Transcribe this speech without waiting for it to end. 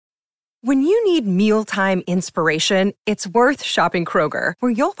When you need mealtime inspiration, it's worth shopping Kroger,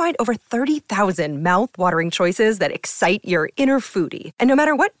 where you'll find over 30,000 mouth-watering choices that excite your inner foodie. And no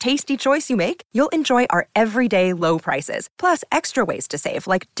matter what tasty choice you make, you'll enjoy our everyday low prices, plus extra ways to save,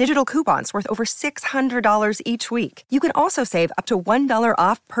 like digital coupons worth over $600 each week. You can also save up to $1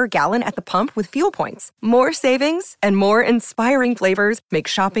 off per gallon at the pump with fuel points. More savings and more inspiring flavors make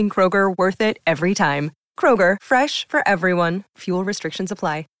shopping Kroger worth it every time. Kroger, fresh for everyone. Fuel restrictions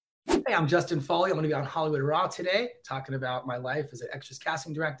apply. Hey, I'm Justin Foley. I'm going to be on Hollywood Raw today, talking about my life as an extras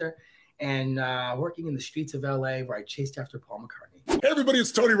casting director and working in the streets of LA where I chased after Paul McCartney. Hey, everybody,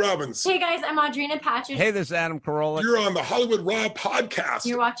 it's Tony Robbins. Hey, guys, I'm Audrina Patridge. Hey, this is Adam Carolla. You're on the Hollywood Raw podcast.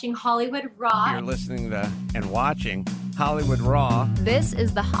 You're watching Hollywood Raw. You're listening to and watching Hollywood Raw. This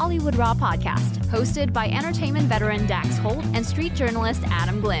is the Hollywood Raw podcast, hosted by entertainment veteran Dax Holt and street journalist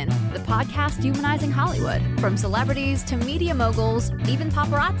Adam Glynn. The podcast humanizing Hollywood. From celebrities to media moguls, even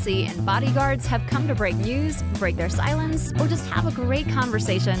paparazzi and bodyguards have come to break news, break their silence, or just have a great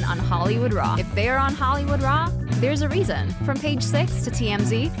conversation on Hollywood Raw. If they're on Hollywood Raw, there's a reason. From Page Six to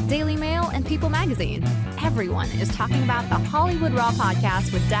TMZ, Daily Mail, and People Magazine, everyone is talking about the Hollywood Raw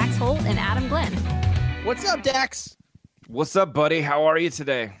podcast with Dax Holt and Adam Glynn. What's up, Dax? What's up, buddy? How are you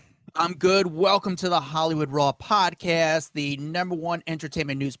today? I'm good. Welcome to the Hollywood Raw podcast, the #1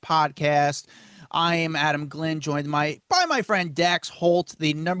 entertainment news podcast. I am Adam Glynn, joined by my friend Dax Holt,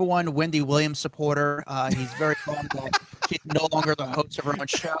 the #1 Wendy Williams supporter. He's very bummed that she's no longer the host of her own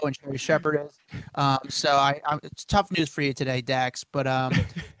show, and Sherry Shepherd is. So it's tough news for you today, Dax. But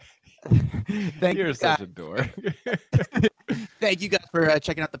thank You're such a dork. Thank you guys for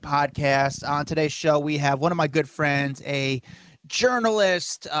checking out the podcast. On today's show, we have one of my good friends, a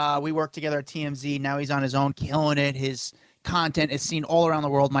journalist. We work together at TMZ. Now he's on his own, killing it. His content is seen all around the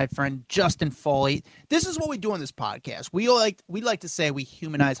world. My friend Justin Foley. This is what we do on this podcast. We like to say we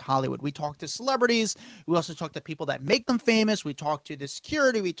humanize Hollywood. We talk to celebrities. We also talk to people that make them famous. We talk to the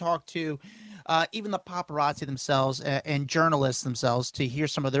security. We talk to even the paparazzi themselves and journalists themselves to hear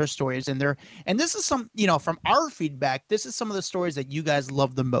some of their stories. And this is some, from our feedback, this is some of the stories that you guys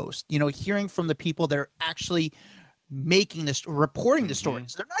love the most. Hearing from the people that are actually making this, reporting the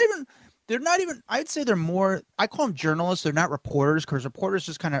stories. They're not even, I'd say they're more, I call them journalists. They're not reporters, because reporters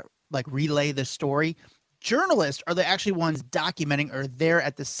just kind of like relay the story. Journalists are the actually ones documenting or there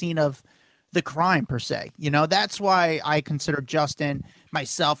at the scene of the crime per se. That's why I consider Justin,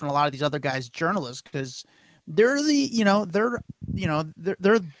 myself, and a lot of these other guys journalists, because they're they're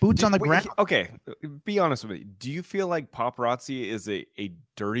boots on the ground. Okay, be honest with me. Do you feel like paparazzi is a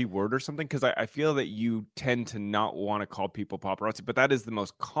dirty word or something? Because I feel that you tend to not want to call people paparazzi, but that is the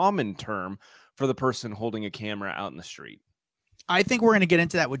most common term for the person holding a camera out in the street. I think we're going to get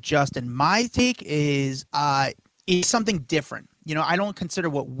into that with Justin. My take is something different. I don't consider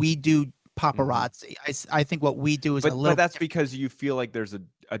what we do paparazzi. I think what we do is a little. But that's because you feel like there's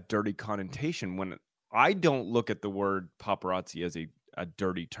a dirty connotation. When I don't look at the word paparazzi as a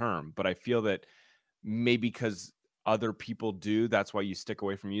dirty term, but I feel that maybe because other people do, that's why you stick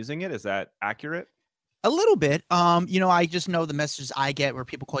away from using it. Is that accurate? A little bit. I just know the messages I get where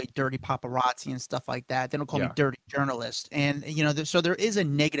people call you dirty paparazzi and stuff like that. They don't call me dirty journalist. And, so there is a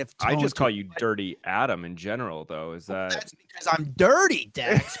negative tone. I just call you dirty Adam in general, though. Is that? That's because I'm dirty,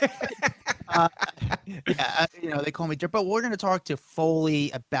 Dax. They call me dirty. But we're going to talk to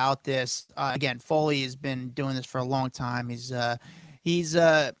Foley about this. Again, Foley has been doing this for a long time. He's a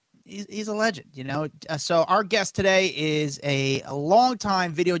legend, So our guest today is a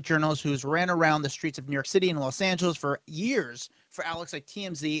longtime video journalist who's ran around the streets of New York City and Los Angeles for years for outlets like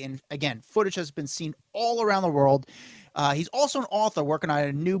TMZ. And again, footage has been seen all around the world. He's also an author working on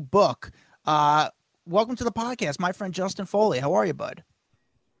a new book. Welcome to the podcast, my friend Justin Foley. How are you, bud?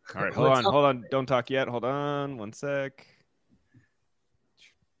 All right, hold on. Don't talk yet. Hold on one sec.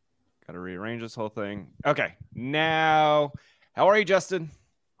 Got to rearrange this whole thing. Okay, now, how are you, Justin?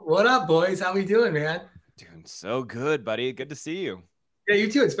 What up, boys? How we doing, man? Doing so good, buddy. Good to see you. Yeah, you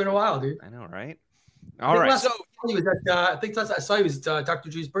too. It's been a while, dude. I know, right? All right. So I think I saw you was Dr.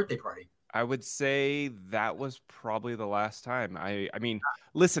 Drew's birthday party. I would say that was probably the last time. I mean,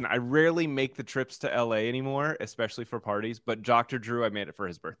 listen, I rarely make the trips to LA anymore, especially for parties, but Dr. Drew, I made it for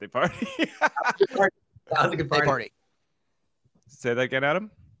his birthday party. That was a good party. Say that again,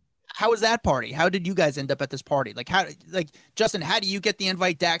 Adam? How was that party? How did you guys end up at this party? Justin, how do you get the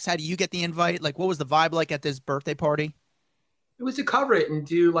invite? Dax, how do you get the invite? What was the vibe like at this birthday party? It was to cover it and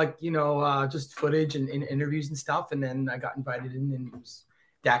do just footage and interviews and stuff. And then I got invited in, and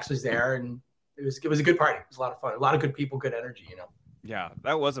Dax was there, and it was a good party. It was a lot of fun. A lot of good people, good energy, Yeah,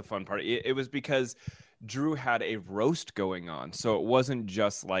 that was a fun party. It was because Drew had a roast going on. So it wasn't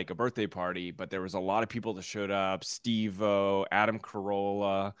just like a birthday party, but there was a lot of people that showed up. Steve-O, Adam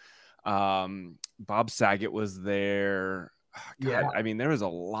Carolla, Bob Saget was there. God, Yeah. I mean, there was a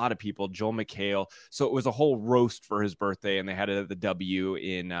lot of people. Joel McHale. So it was a whole roast for his birthday, and they had it at the W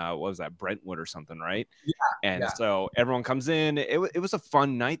in what was that, Brentwood or something, right? Yeah. And yeah. so everyone comes in. It was a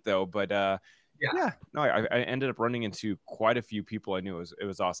fun night though, but yeah, no, I ended up running into quite a few people. I knew it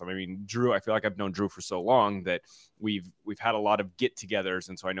was awesome. I mean, Drew, I feel like I've known Drew for so long that we've had a lot of get-togethers,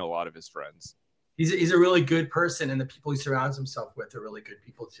 and so I know a lot of his friends. He's a really good person, and the people he surrounds himself with are really good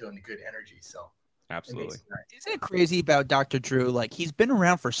people too, and good energy. So absolutely. Isn't it crazy about Dr. Drew? Like, he's been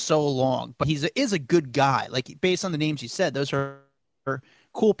around for so long, but is a good guy. Like, based on the names you said, those are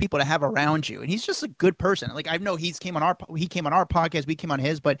cool people to have around you, and he's just a good person. Like, I know he came on our podcast, we came on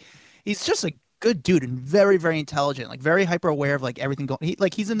his, but he's just a good dude and very, very intelligent, like very hyper aware of like everything going.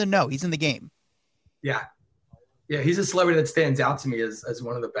 He's in the know. He's in the game. Yeah. He's a celebrity that stands out to me as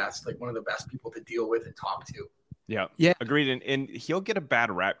one of the best, like one of the best people to deal with and talk to. Yeah, agreed. And he'll get a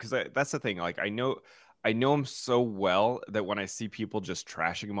bad rap because that's the thing. Like, I know him so well that when I see people just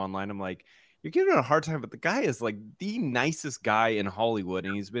trashing him online, I'm like, you're giving him a hard time. But the guy is like the nicest guy in Hollywood,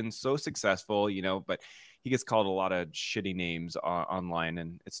 and he's been so successful, but he gets called a lot of shitty names online,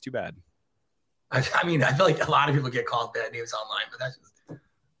 and it's too bad. I mean, I feel like a lot of people get called bad names online, but that's just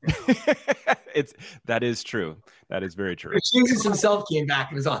that is true. That is very true. Jesus himself came back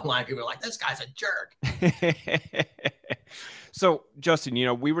and was online. People were like, this guy's a jerk. So, Justin,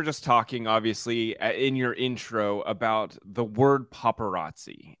 we were just talking, obviously, in your intro about the word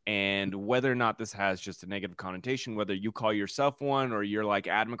paparazzi and whether or not this has just a negative connotation, whether you call yourself one or you're like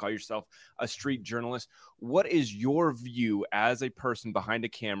Adam and call yourself a street journalist. What is your view as a person behind a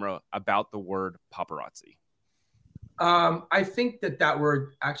camera about the word paparazzi? I think that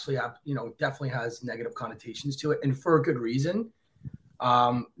word actually, definitely has negative connotations to it, and for a good reason.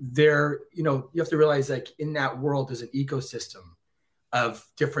 You have to realize, like, in that world, there's an ecosystem of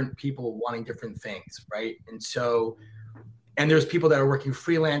different people wanting different things, right? And there's people that are working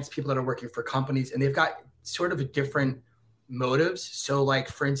freelance, people that are working for companies, and they've got sort of a different motives. So, like,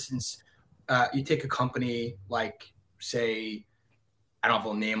 for instance, you take a company like, say, I don't know if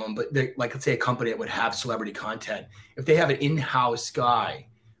I'll name them, but like, let's say a company that would have celebrity content. If they have an in-house guy,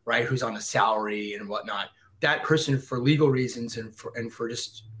 right, who's on a salary and whatnot, that person, for legal reasons and for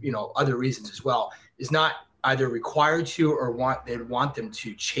just, other reasons as well, is not either required to or they'd want them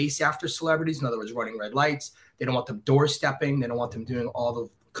to chase after celebrities. In other words, running red lights. They don't want them doorstepping. They don't want them doing all the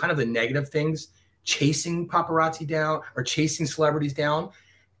kind of the negative things, chasing paparazzi down or chasing celebrities down.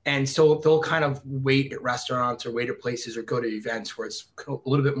 And so they'll kind of wait at restaurants or wait at places or go to events where it's a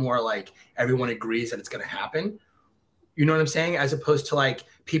little bit more like everyone agrees that it's going to happen. You know what I'm saying? As opposed to like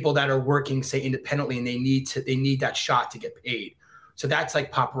people that are working, say, independently, and they need that shot to get paid. So that's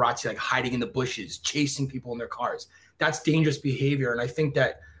like paparazzi, like hiding in the bushes, chasing people in their cars. That's dangerous behavior. And I think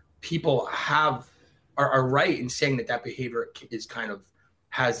that people are right in saying that behavior is kind of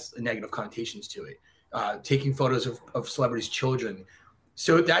has negative connotations to it. Taking photos of celebrities' children.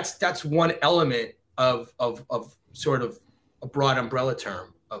 So that's one element of sort of a broad umbrella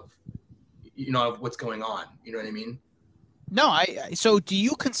term of what's going on. You know what I mean? No, so do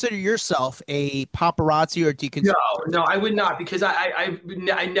you consider yourself a paparazzi, or do you consider? No, I would not, because I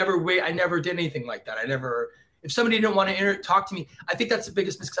never did anything like that. If somebody didn't want to talk to me, I think that's the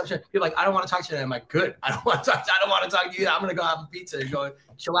biggest misconception. People are like, I don't want to talk to you. And I'm like, good. I don't want to talk to you. I'm going to go have a pizza and go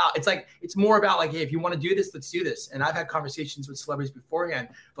chill out. It's like, it's more about like, hey, if you want to do this, let's do this. And I've had conversations with celebrities beforehand.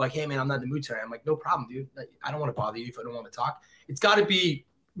 They're like, hey man, I'm not in the mood today. I'm like, no problem, dude. I don't want to bother you if I don't want to talk. It's got to be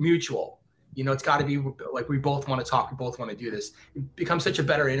mutual. It's got to be like, we both want to talk. We both want to do this. It becomes such a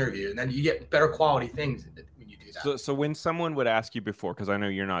better interview. And then you get better quality things when you do that. So when someone would ask you before, because I know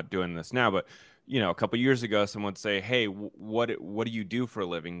you're not doing this now, but a couple of years ago, someone would say, hey, what do you do for a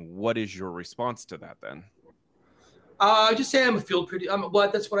living? What is your response to that then? I just say I'm a field producer.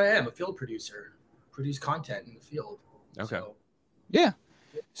 That's what I am, a field producer. Produce content in the field. Okay. So, yeah.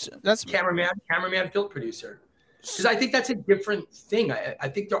 So that's cameraman, field producer. Because I think that's a different thing. I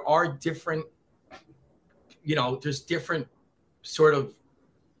think there are different, there's different sort of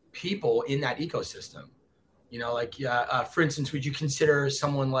people in that ecosystem. For instance, would you consider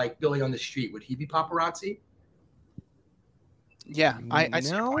someone like Billy on the Street? Would he be paparazzi? Yeah, I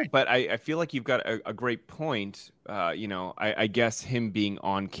know, but I feel like you've got a great point. I guess him being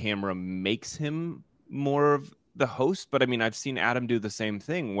on camera makes him more of the host. But I mean, I've seen Adam do the same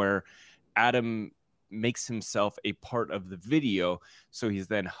thing where Adam makes himself a part of the video, so he's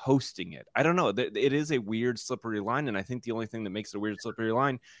then hosting it. I don't know. It is a weird slippery line, and I think the only thing that makes it a weird slippery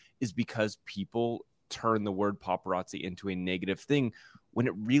line is because people turn the word paparazzi into a negative thing when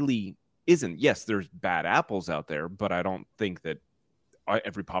it really isn't. Yes, there's bad apples out there, but I don't think that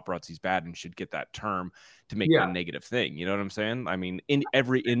every paparazzi is bad and should get that term to make it a negative thing. You know what I'm saying? I mean, in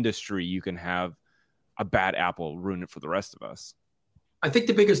every industry, you can have a bad apple ruin it for the rest of us. I think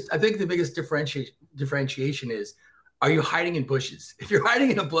the biggest differentiation is, are you hiding in bushes? If you're hiding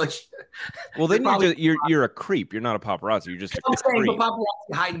in a bush, well, then you're a creep. You're not a paparazzi. You're just a creep. But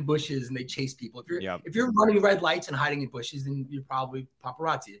paparazzi hide in bushes and they chase people. If you're running red lights and hiding in bushes, then you're probably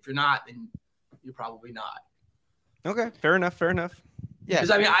paparazzi. If you're not, then you're probably not. Okay, fair enough. Yeah,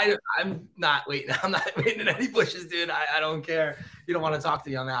 because I mean, I'm not waiting. I'm not waiting in any bushes, dude. I don't care. You don't want to talk to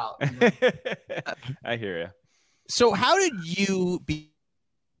me, I'm out. You know? I hear you. So, how did you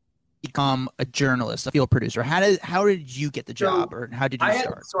become a journalist, a field producer? How did you get the job, or how did you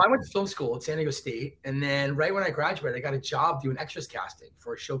start? So I went to film school at San Diego State, and then right when I graduated, I got a job doing extras casting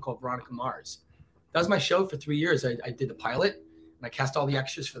for a show called Veronica Mars. That was my show for 3 years. I did the pilot, and I cast all the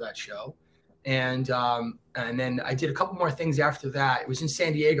extras for that show. And then I did a couple more things after that. It was in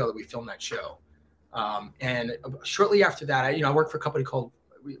San Diego that we filmed that show. And shortly after that, I worked for a company called,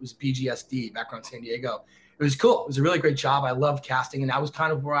 it was BGSD, back around San Diego. It was cool. It was a really great job. I loved casting. And that was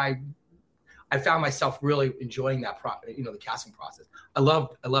kind of where I found myself really enjoying that, the casting process. I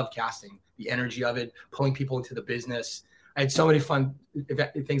love casting, the energy of it, pulling people into the business. I had so many fun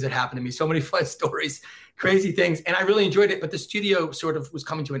things that happened to me, so many fun stories, crazy things. And I really enjoyed it. But the studio sort of was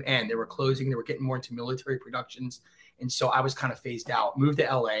coming to an end. They were closing. They were getting more into military productions. And so I was kind of phased out, moved to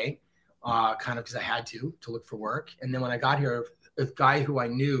LA, kind of because I had to look for work. And then when I got here, a guy who I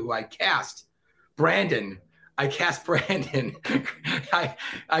knew, who I cast, Brandon, I cast Brandon.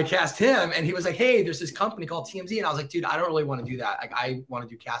 I cast him, and he was like, "Hey, there's this company called TMZ," and I was like, "Dude, I don't really want to do that. Like, I want to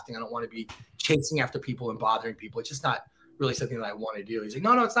do casting. I don't want to be chasing after people and bothering people. It's just not really something that I want to do." He's like,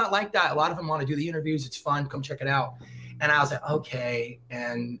 "No, it's not like that. A lot of them want to do the interviews. It's fun. Come check it out." And I was like, "Okay."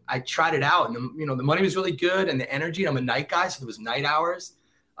 And I tried it out, and the money was really good, and the energy. I'm a night guy, so there was night hours.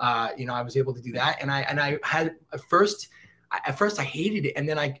 I was able to do that, and I had at first I hated it. And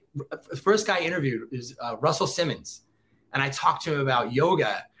then the first guy I interviewed is Russell Simmons. And I talked to him about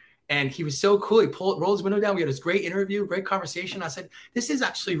yoga, and he was so cool. He rolled his window down. We had this great interview, great conversation. I said, "This is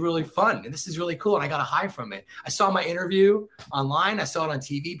actually really fun. And this is really cool." And I got a high from it. I saw my interview online. I saw it on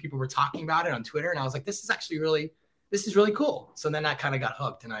TV. People were talking about it on Twitter. And I was like, this is really cool. So then I kind of got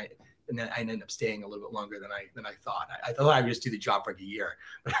hooked, and then I ended up staying a little bit longer than I thought. I thought I would just do the job for like a year,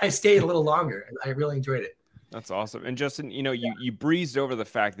 but I stayed a little longer. I really enjoyed it. That's awesome. And Justin, you breezed over the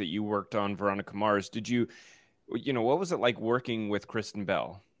fact that you worked on Veronica Mars. Did you, what was it like working with Kristen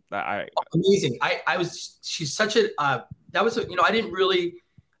Bell? Amazing. She's such a, I didn't really,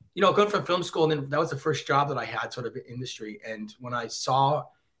 go from film school, and then that was the first job that I had sort of in industry. And when I saw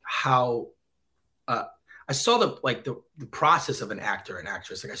how, I saw the process of an actor and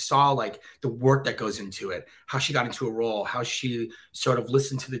actress. Like, I saw like the work that goes into it, how she got into a role, how she sort of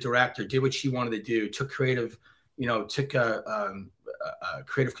listened to the director, did what she wanted to do, took creative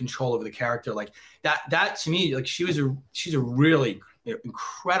control over the character. Like that to me, like she's a really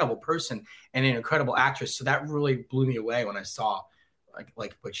incredible person and an incredible actress. So that really blew me away when I saw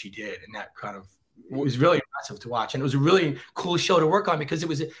like what she did, and that kind of, it was really impressive to watch. And it was a really cool show to work on because it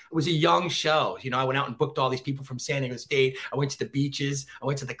was a young show. I went out and booked all these people from San Diego State. I went to the beaches. I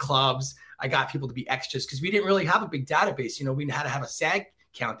went to the clubs. I got people to be extras because we didn't really have a big database. We had to have a SAG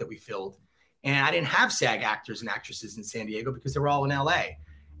count that we filled. And I didn't have SAG actors and actresses in San Diego because they were all in LA.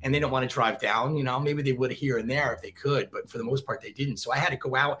 And they didn't want to drive down. Maybe they would here and there if they could, but for the most part, they didn't. So I had to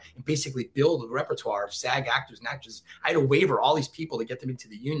go out and basically build a repertoire of SAG actors and actresses. I had to waiver all these people to get them into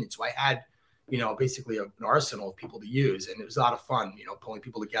the union. So I had basically an arsenal of people to use. And it was a lot of fun, pulling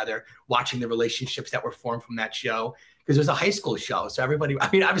people together, watching the relationships that were formed from that show. Because it was a high school show. So everybody,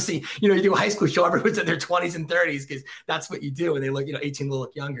 obviously, you do a high school show, everyone's in their 20s and 30s because that's what you do. And they look, 18 will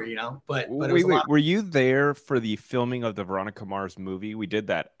look younger, But wait, were you there for the filming of the Veronica Mars movie? We did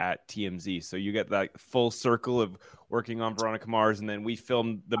that at TMZ. So you get that full circle of working on Veronica Mars, and then we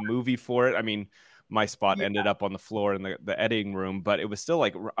filmed the movie for it. My spot ended up on the floor in the editing room, but it was still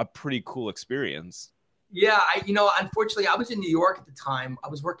like a pretty cool experience. Yeah, unfortunately, I was in New York at the time. I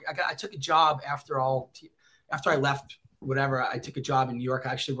was working. I took a job after I left. Whatever, I took a job in New York.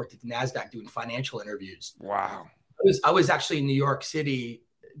 I actually worked at the NASDAQ doing financial interviews. Wow. I was actually in New York City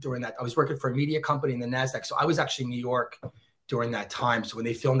during that. I was working for a media company in the NASDAQ, so I was actually in New York during that time. So when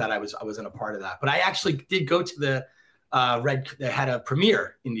they filmed that, I wasn't a part of that. But I actually did go to the they had a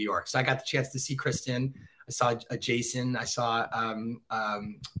premiere in New York. So I got the chance to see Kristen. I saw Jason. I saw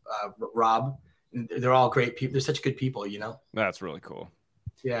Rob. They're all great people. They're such good people, That's really cool.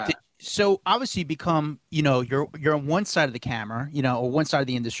 Yeah. So obviously you become, you're on one side of the camera, or one side of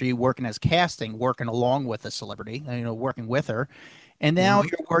the industry working as casting, working along with a celebrity, working with her. And now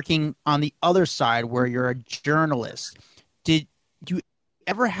you're working on the other side where you're a journalist. Did you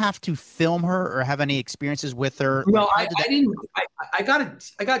ever have to film her or have any experiences with her? No, I didn't. I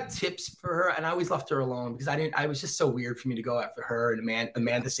got tips for her, and I always left her alone because I was just so weird for me to go after her. And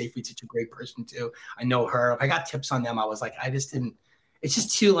Amanda Seyfried's such a great person too. I know her. If I got tips on them, I was like, I just didn't. It's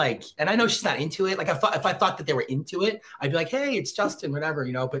just too and I know she's not into it. Like if I thought that they were into it, I'd be like, hey, it's Justin, whatever,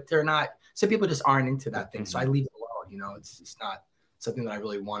 but they're not. Some people just aren't into that thing. So I leave it alone. It's not something that I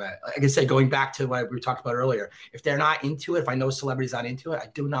really want to, like I said, going back to what we talked about earlier, if they're not into it, if I know celebrity's not into it, I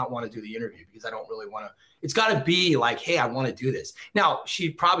do not want to do the interview because I don't really want to, it's got to be like, hey, I want to do this. Now,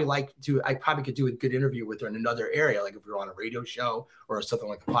 she'd probably I probably could do a good interview with her in another area. Like if we were on a radio show or something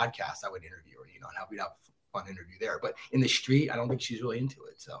like a podcast, I would interview her, and we'd have a fun interview there. But in the street, I don't think she's really into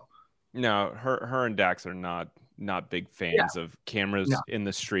it. So no, her and Dax are not big fans of cameras in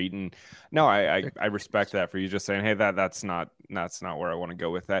the street. And no, I respect that for you just saying, hey, that's not where I want to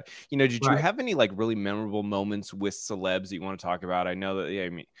go with that. Did you have any like really memorable moments with celebs that you want to talk about? I know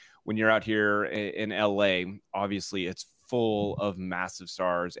that, when you're out here in LA, obviously it's full of massive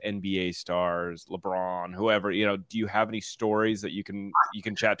stars, NBA stars, LeBron, whoever, do you have any stories that you can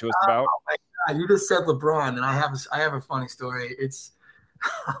chat to us about? Oh my God, you just said LeBron, and I have a funny story. It's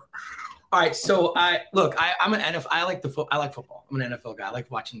all right. So I'm an NFL. I like football. I'm an NFL guy. I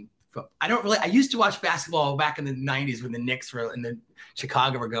like watching football. I used to watch basketball back in the 90s when the Knicks were and the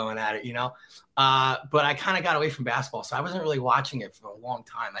Chicago were going at it, but I kind of got away from basketball. So I wasn't really watching it for a long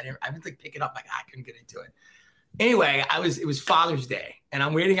time. I didn't like pick it up. I couldn't get into it. Anyway, it was Father's Day and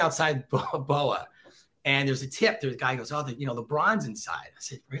I'm waiting outside BOA. And there's a tip. There's a guy who goes, LeBron's inside. I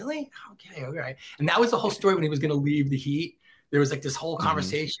said, really? Okay, all right. And that was the whole story when he was going to leave the Heat. There was like this whole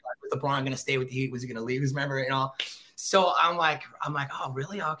conversation, like, was LeBron going to stay with the Heat? Was he going to leave? Remember, So I'm like, oh,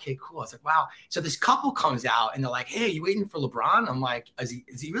 really? Okay, cool. I was like, wow. So this couple comes out and they're like, hey, you waiting for LeBron? I'm like, is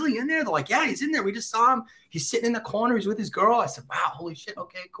he really in there? They're like, yeah, he's in there. We just saw him. He's sitting in the corner. He's with his girl. I said, wow, holy shit.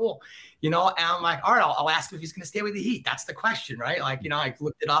 Okay, cool. And I'm like, all right, I'll ask him if he's going to stay with the Heat. That's the question, right? Like, I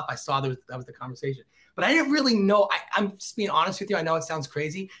looked it up. I saw that was the conversation. But I didn't really know. I'm just being honest with you. I know it sounds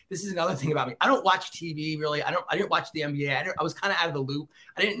crazy. This is another thing about me. I don't watch TV really. I didn't watch the NBA. I was kind of out of the loop.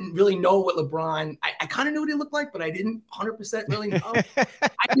 I didn't really know what LeBron. I kind of knew what he looked like, but I didn't 100% really know.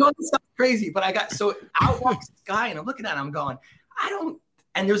 I know this sounds crazy, but out walks this guy, and I'm looking at him. I'm going,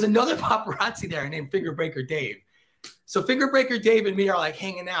 And there's another paparazzi there named Finger Breaker Dave. So Finger Breaker Dave and me are like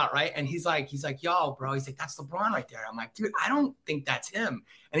hanging out, right? And he's like, yo, bro. He's like, that's LeBron right there. I'm like, dude, I don't think that's him.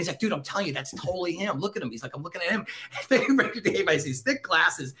 And he's like, dude, I'm telling you, that's totally him. Look at him. He's like, I'm looking at him. And Finger Breaker Dave, I see thick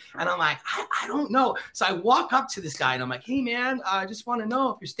glasses. And I'm like, I don't know. So I walk up to this guy and I'm like, hey, man, I just want to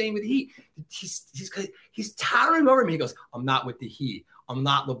know if you're staying with the Heat. He's towering over me. He goes, I'm not with the Heat. I'm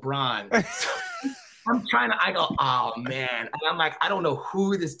not LeBron. So I go, oh, man. And I'm like, I don't know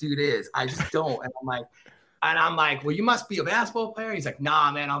who this dude is. I just don't. And I'm like, well, you must be a basketball player. He's like,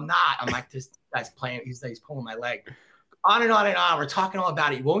 nah, man, I'm not. I'm like, this guy's playing. He's pulling my leg. On and on and on. We're talking all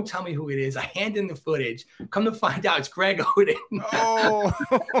about it. He won't tell me who it is. I hand in the footage. Come to find out, it's Greg Oden. Oh.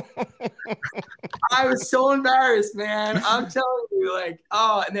 I was so embarrassed, man. I'm telling you,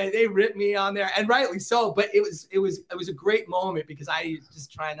 and then they ripped me on there, and rightly so. But it was a great moment because I was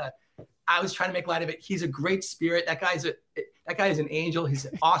trying to make light of it. He's a great spirit. That guy is an angel. He's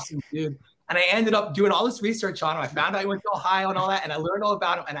an awesome dude. And I ended up doing all this research on him. I found out he went to Ohio and all that, and I learned all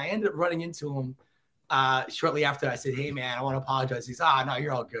about him. And I ended up running into him shortly after. I said, hey, man, I want to apologize. He's, no,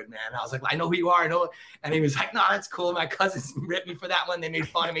 you're all good, man. And I was like, I know who you are. I know. And he was like, no, that's cool. My cousins ripped me for that one. They made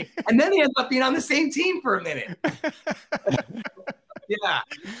fun of me. And then he ended up being on the same team for a minute. Yeah.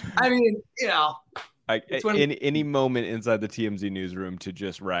 I mean, any moment inside the TMZ newsroom to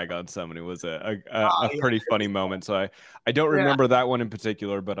just rag on somebody was a pretty funny moment. So I don't remember that one in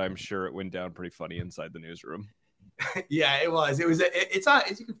particular, but I'm sure it went down pretty funny inside the newsroom. Yeah, it was. It's on.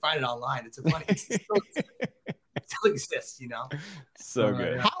 You can find it online. It's a funny. It still exists, So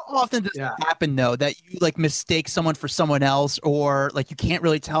good. How often does it happen though that you mistake someone for someone else, or you can't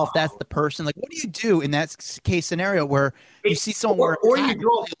really tell if that's the person? What do you do in that case scenario where you see someone or you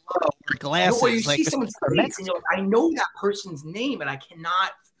go glasses, or you see someone's face and you're like, I know that person's name and I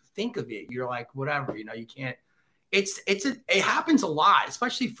cannot think of it. You're like, whatever, you can't. It happens a lot,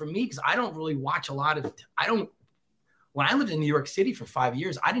 especially for me because I don't really watch a lot of. When I lived in New York City for 5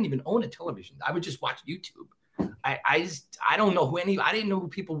 years, I didn't even own a television. I would just watch YouTube. I don't know I didn't know who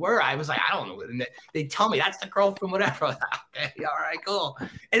people were. I was like, I don't know. And they tell me that's the girl from whatever. I was like, okay, all right, cool.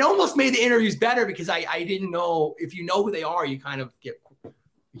 It almost made the interviews better because I didn't know if you know who they are, you kind of get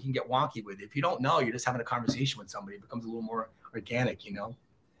you can get wonky with it. If you don't know, you're just having a conversation with somebody. It becomes a little more organic, you know?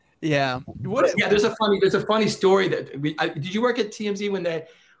 Yeah. Yeah, there's a funny story that did you work at TMZ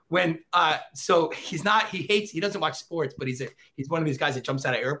so he doesn't watch sports, but he's one of these guys that jumps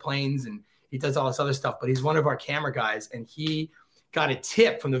out of airplanes and he does all this other stuff, but he's one of our camera guys, and he got a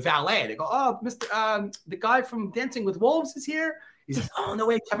tip from the valet. They go, "Oh, Mr. The guy from Dancing with Wolves is here." He says, "Oh, no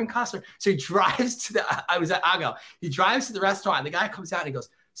way, Kevin Costner." So he drives to I was at Ago. He drives to the restaurant, and the guy comes out and he goes,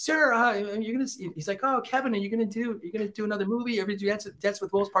 "Sir, he's like, "Oh, Kevin, are you gonna do another movie? Are you gonna do Dance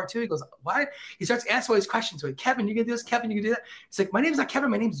with Wolves Part 2? He goes, "What?" He starts asking all these questions. Like, "Kevin, you gonna do this? Kevin, you gonna do that?" He's like, "My name's not Kevin,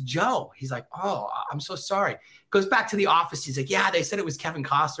 my name's Joe." He's like, "Oh, I'm so sorry." Goes back to the office. He's like, "Yeah, they said it was Kevin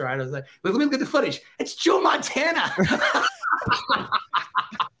Costner." I was like, "Let me look at the footage. It's Joe Montana."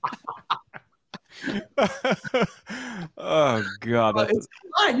 Oh God, It's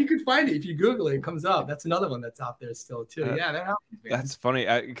fine. You can find it if you Google it. It comes up. That's another one that's out there still too. Yeah, that happens, man. that's funny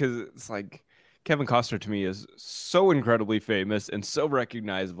because it's like Kevin Costner to me is so incredibly famous and so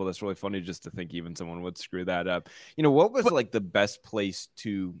recognizable. That's really funny just to think even someone would screw that up. You know, what was like the best place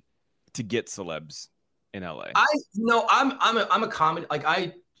to get celebs in LA? I'm a comedy, like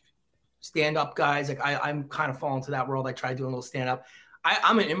I stand up guys. Like I'm kind of falling to that world. I try doing a little stand up.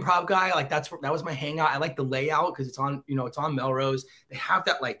 I'm an improv guy. Like that was my hangout. I like the layout because it's on Melrose. They have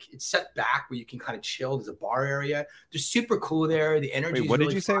that, like, it's set back where you can kind of chill. There's a bar area. They're super cool there. The energy. Wait, what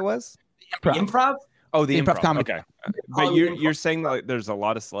did you say it was? Improv? Oh, the improv comedy. Okay. But you're saying that, like, there's a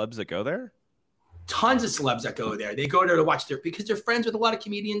lot of celebs that go there? Tons of celebs that go there. They go there to watch because they're friends with a lot of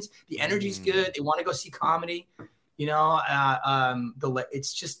comedians. The energy's good. They want to go see comedy. You know,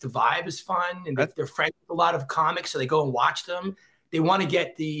 it's just the vibe is fun, and they're friends with a lot of comics, so they go and watch them. They want to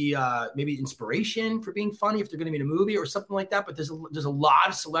get the maybe inspiration for being funny if they're going to be in a movie or something like that. But there's a lot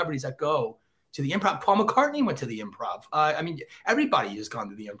of celebrities that go to the improv. Paul McCartney went to the improv. I mean, everybody has gone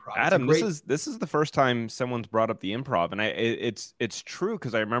to the improv. Adam, this is the first time someone's brought up the improv, and it's true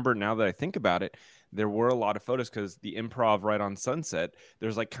because I remember now that I think about it, there were a lot of photos because the improv right on Sunset,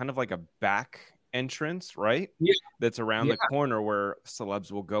 there's like kind of like a back entrance, right? Yeah. That's around the corner where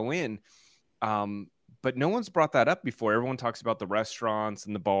celebs will go in. But no one's brought that up before. Everyone talks about the restaurants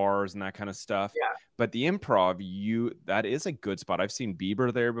and the bars and that kind of stuff. Yeah. But the improv, that is a good spot. I've seen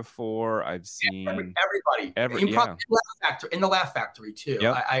Bieber there before. I've seen everybody. Improv in the Laugh Factory too.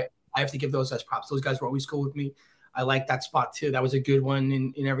 Yep. I have to give those guys props. Those guys were always cool with me. I like that spot too. That was a good one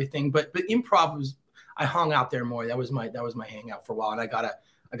in everything. But improv was, I hung out there more. That was my hangout for a while, and I got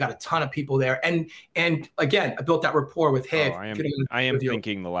a ton of people there. And again, I built that rapport with Hiv. I am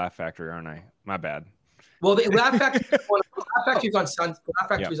thinking the Laugh Factory, aren't I? My bad. Well, the Laugh Factory's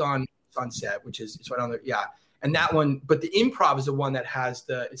on Sunset, which is right on there. Yeah. And that one, but the improv is the one that has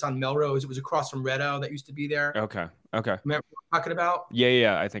it's on Melrose. It was across from Red O that used to be there. Okay. Remember what I'm talking about?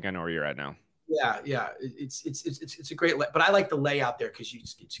 Yeah. I think I know where you're at now. Yeah. It's a great, but I like the layout there because you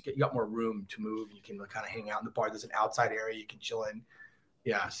got more room to move. And you can kind of hang out in the bar. There's an outside area you can chill in.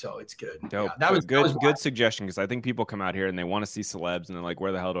 Yeah, so it's good. Dope. Yeah, that was good suggestion because I think people come out here and they want to see celebs and they're like,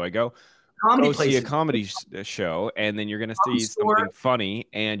 where the hell do I go? Go see a comedy show, and then you're going to see something funny,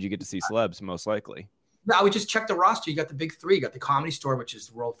 and you get to see celebs most likely. No, I would just check the roster. You got the big three. You got the Comedy Store, which is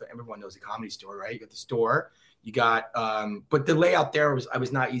the world for everyone knows the Comedy Store, right? You got the store. You got, but the layout there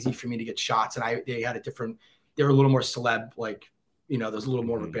was not easy for me to get shots, and they were a little more celeb, like, you know, there's a little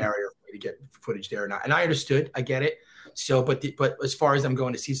more of a barrier for me to get footage there or not. And I understood, I get it. So, but as far as I'm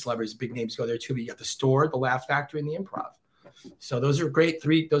going to see celebrities, big names go there too. But you got the store, the Laugh Factory, and the improv. So those are great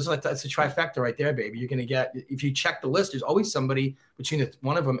three. That's a trifecta right there, baby. You're gonna get, if you check the list, there's always somebody between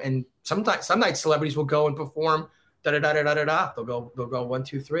one of them. And some nights celebrities will go and perform They'll go 1,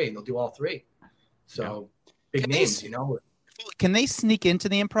 2, 3, and they'll do all three. So big names, you know. Can they sneak into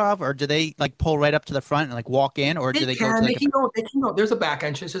the improv, or do they like pull right up to the front and like walk in, or do they go to they can go. There's a back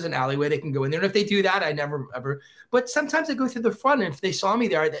entrance, there's an alleyway they can go in there. And if they do that, I never ever. But sometimes they go through the front, and if they saw me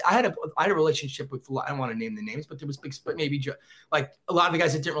there, I had a relationship with. I don't want to name the names, but there was big. But maybe like a lot of the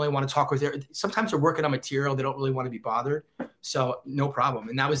guys that didn't really want to talk with there. Sometimes they're working on material, they don't really want to be bothered, so no problem.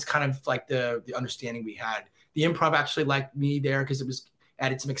 And that was kind of like the understanding we had. The improv actually liked me there because it was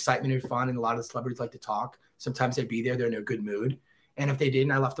added some excitement and fun, and a lot of the celebrities like to talk. Sometimes they'd be there, they're in a good mood. And if they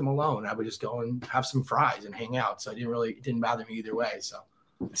didn't, I left them alone. I would just go and have some fries and hang out. So it didn't bother me either way. So,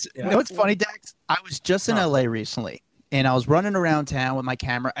 yeah. You know what's funny, Dax? I was just in LA recently, and I was running around town with my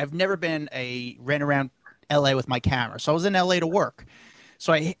camera. I've never ran around LA with my camera. So I was in LA to work.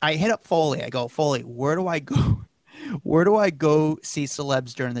 So I hit up Foley. I go, Foley, where do I go? Where do I go see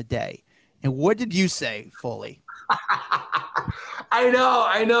celebs during the day? And what did you say, Foley? I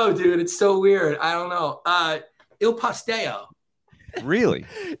know, dude. It's so weird. I don't know. Il Pastel. Really?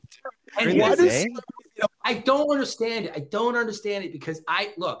 And During the here's day? I don't understand it. I don't understand it because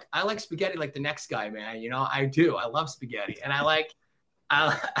I like spaghetti like the next guy, man. I do. I love spaghetti, and I like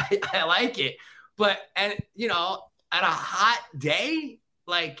it. But at a hot day,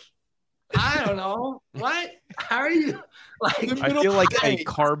 like I don't know what. How are you? Like I feel like a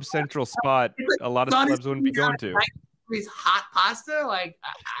carb central spot. A lot of celebs wouldn't be going to. These hot pasta, like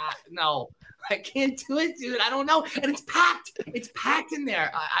no. I can't do it, dude. I don't know. And it's packed. It's packed in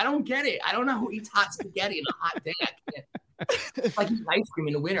there. I don't get it. I don't know who eats hot spaghetti on a hot day. I can't. It's like eating ice cream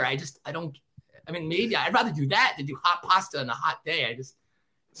in the winter. I don't. I mean, maybe I'd rather do that than do hot pasta on a hot day.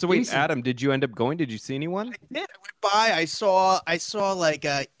 So wait, Adam, did you end up going? Did you see anyone? I did. I went by. I saw like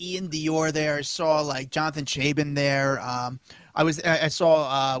Ian Dior there. I saw like Jonathan Chabin there. I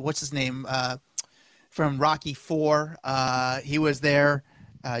saw what's his name from Rocky IV. He was there.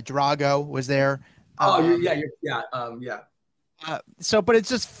 Drago was there. So, but it's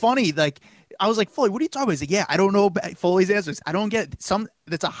just funny. Like, I was like, Foley, what are you talking about? He's like, yeah, I don't know Foley's answers. I don't get it.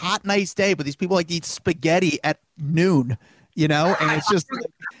 That's a hot, nice day, but these people like to eat spaghetti at noon, and it's just.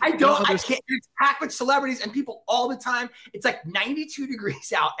 I can't. It's packed with celebrities and people all the time. It's like 92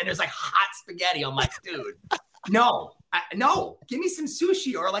 degrees out and there's like hot spaghetti. I'm like, dude, no. Give me some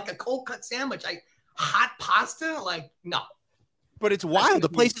sushi or like a cold cut sandwich. Hot pasta? Like, no. But it's wild. The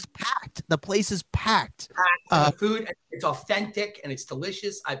place is packed. Food, it's authentic and it's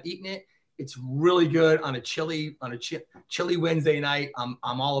delicious. I've eaten it. It's really good on a chilly Wednesday night. I'm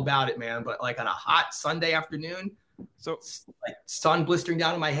all about it, man. But like on a hot Sunday afternoon, so like sun blistering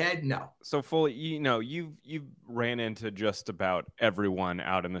down on my head, no. So Foley, you've ran into just about everyone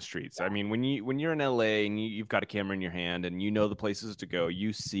out in the streets. I mean, when you're in LA and you've got a camera in your hand and the places to go,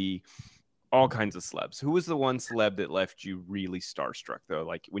 you see all kinds of celebs. Who was the one celeb that left you really starstruck though?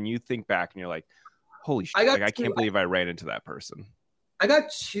 Like when you think back and you're like, holy shit, I can't believe I ran into that person. I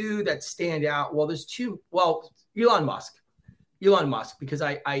got two that stand out. Well, there's two. Well, Elon Musk, because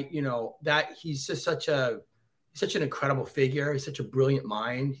that he's just such an incredible figure. He's such a brilliant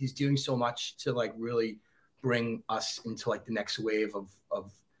mind. He's doing so much to like really bring us into like the next wave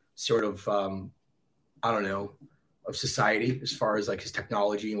of sort of, I don't know, of society as far as like his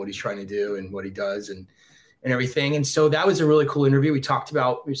technology and what he's trying to do and what he does and everything. And so that was a really cool interview. We talked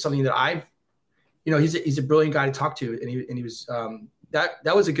about something that he's a brilliant guy to talk to. And he was,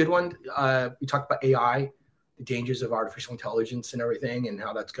 that was a good one. We talked about AI, the dangers of artificial intelligence and everything and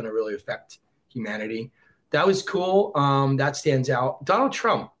how that's going to really affect humanity. That was cool. That stands out. Donald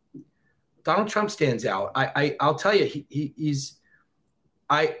Trump stands out. I'll tell you, he's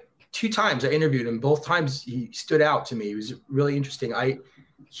 2 times I interviewed him. Both times he stood out to me. He was really interesting. I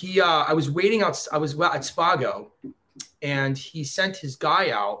was waiting out. I was at Spago, and he sent his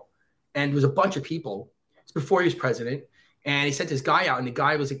guy out, and there was a bunch of people. It's before he was president, and he sent his guy out, and the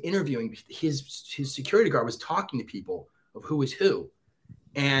guy was like interviewing. His security guard was talking to people of who was who,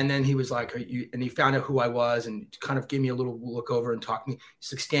 and then he was like, and he found out who I was, and kind of gave me a little look over and talked to me.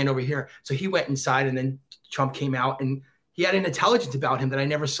 He's like, stand over here. So he went inside, and then Trump came out, and he had an intelligence about him that I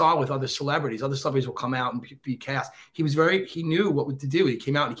never saw with other celebrities. Other celebrities will come out and be cast. He knew what to do. He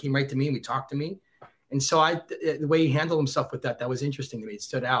came out and he came right to me and he talked to me. And so the way he handled himself with that was interesting to me. It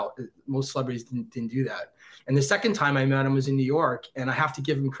stood out. Most celebrities didn't do that. And the second time I met him was in New York, and I have to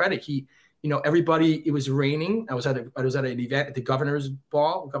give him credit. Everybody, it was raining. I was at an event at the governor's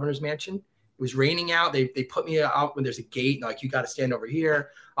ball, governor's mansion. It was raining out. They put me out when there's a gate. Like, you got to stand over here.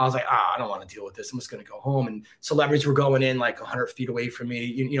 I was like, I don't want to deal with this. I'm just going to go home. And celebrities were going in like 100 feet away from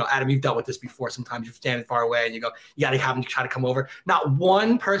me. Adam, you've dealt with this before. Sometimes you're standing far away and you got to have them try to come over. Not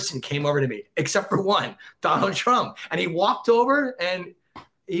one person came over to me except for one, Donald Trump. And he walked over and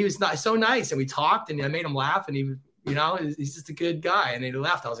he was so nice. And we talked and I made him laugh. And he's just a good guy. And he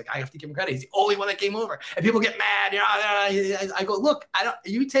left. I was like, I have to give him credit. He's the only one that came over. And people get mad. I go, look,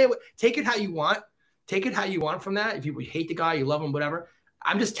 take it how you want. Take it how you want from that. If you hate the guy, you love him, whatever.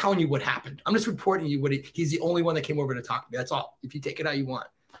 I'm just telling you what happened. I'm just reporting you he's the only one that came over to talk to me. That's all. If you take it how you want,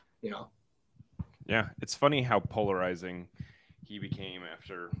 Yeah. It's funny how polarizing he became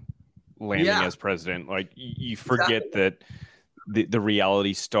after landing as president. Like you forget that the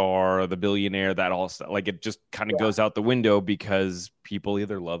reality star, the billionaire, that all stuff, like it just kind of goes out the window because people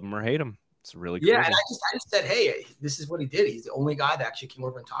either love him or hate him. It's really crazy. Yeah, and I just said, hey, this is what he did. He's the only guy that actually came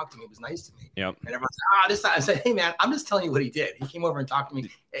over and talked to me. It was nice to me. Yep. And everyone said, I said, hey, man, I'm just telling you what he did. He came over and talked to me.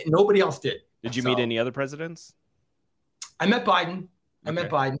 Nobody else did. Did you meet any other presidents? I met Biden.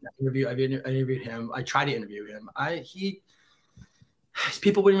 I interviewed him. I tried to interview him.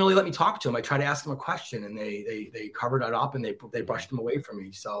 People wouldn't really let me talk to him. I tried to ask him a question, and they covered it up, and they brushed him away from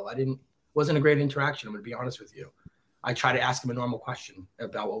me. So wasn't a great interaction. I'm going to be honest with you. I tried to ask him a normal question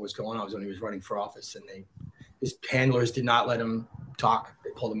about what was going on. It was when he was running for office, and his handlers did not let him talk.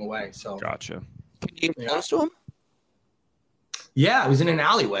 They pulled him away. So Gotcha. Can you get close to him? Yeah, it was in an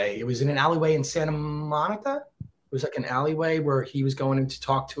alleyway. It was in an alleyway in Santa Monica. It was like an alleyway where he was going in to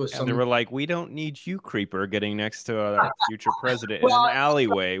talk to us. And they were like, "We don't need you, creeper, getting next to our future president Well, in an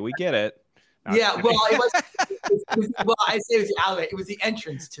alleyway. We get it." Yeah, well, I say it was the alleyway. It was the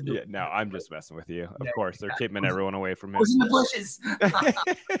entrance to the. Yeah, no, I'm just messing with you. Of Yeah, course, they're keeping everyone away from It him. was in the bushes.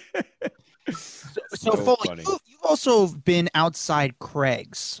 So Foley, you've also been outside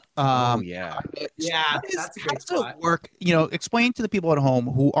Craig's. Oh yeah. Yeah, that's a great how does spot. it work? Explain to the people at home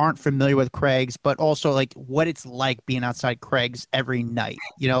who aren't familiar with Craig's, but also like what it's like being outside Craig's every night.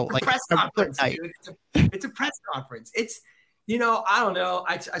 Like press every conference, night. dude. It's a press conference. It's I don't know.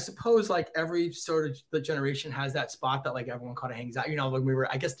 I suppose like every sort of the generation has that spot that like everyone kind of hangs out. When we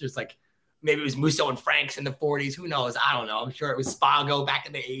were, I guess there's like maybe it was Musso and Frank's in the 40s. Who knows? I don't know. I'm sure it was Spago back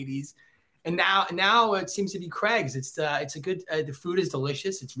in the 80s. And now it seems to be Craig's. It's a good. The food is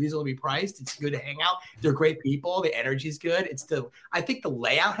delicious. It's reasonably priced. It's good to hang out. They're great people. The energy is good. I think the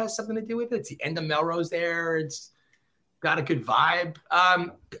layout has something to do with it. It's the end of Melrose there. It's got a good vibe.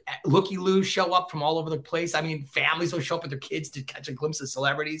 Looky-loos show up from all over the place. I mean, families will show up with their kids to catch a glimpse of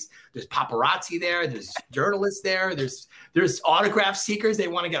celebrities. There's paparazzi there. There's journalists there. There's autograph seekers. They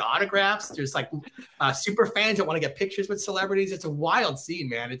want to get autographs. There's like super fans that want to get pictures with celebrities. It's a wild scene,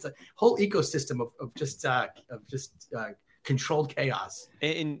 man. It's a whole ecosystem of just controlled chaos.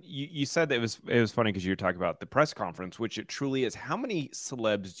 And you said that it was funny because you were talking about the press conference, which it truly is. How many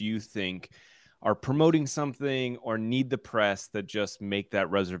celebs do you think are promoting something or need the press that just make that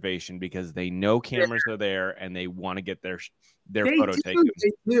reservation because they know cameras are there and they want to get their photo taken?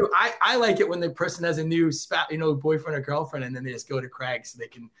 They do. I like it when the person has a new boyfriend or girlfriend, and then they just go to Craig so they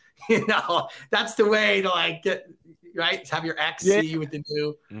can, that's the way to like get right. Have your ex see you with the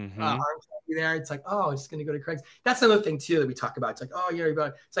new arm there. It's like, oh, it's going to go to Craig's. That's another thing too that we talk about. It's like, oh,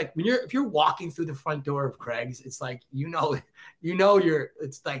 it's like if you're walking through the front door of Craig's, it's like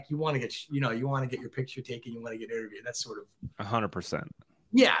it's like you want to get you want to get your picture taken, you want to get interviewed. That's sort of 100%.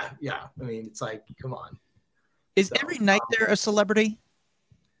 Yeah. I mean, it's like, come on. Is every night there a celebrity?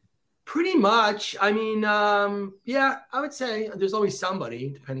 Pretty much. I mean, yeah, I would say there's always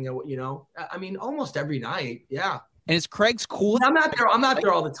somebody, depending on what I mean, almost every night. Yeah. And is Craig's cool? I'm not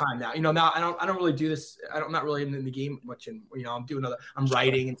there all the time now. Now I don't really do this. I'm not really in the game much. And I'm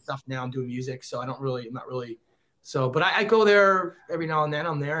writing and stuff now. I'm doing music, so I'm not really. So, but I go there every now and then.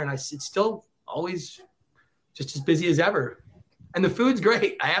 I'm there, and it's still always just as busy as ever. And the food's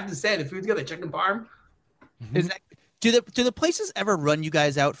great. I have to say, the food's good. The chicken parm. Do the places ever run you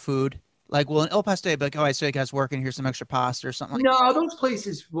guys out food? Like, will an El Pastel be like, oh, I saw you guys working, here's some extra pasta or something like that? No, those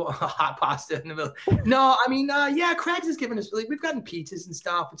places, hot pasta in the middle. No, I mean, yeah, Craig's has given us, we've gotten pizzas and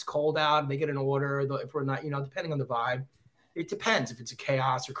stuff. It's cold out. They get an order. If we're not, depending on the vibe. It depends if it's a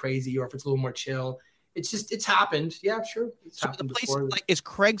chaos or crazy or if it's a little more chill. It's happened. Yeah, sure. It's happened the place, before. like, is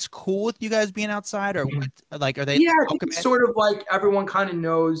Craig's cool with you guys being outside or what? Like, are they? Yeah, I think it's sort of like everyone kind of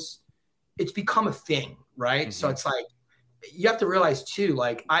knows it's become a thing, right? So it's like, you have to realize too,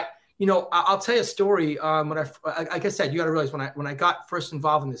 like I'll tell you a story. Like I said, you got to realize when I got first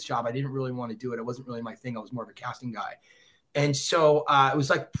involved in this job, I didn't really want to do it. It wasn't really my thing. I was more of a casting guy. And so it was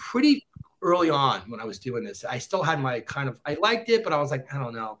like pretty early on when I was doing this. I still had my I liked it, but I was like, I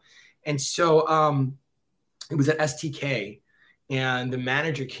don't know. And so it was at STK. And the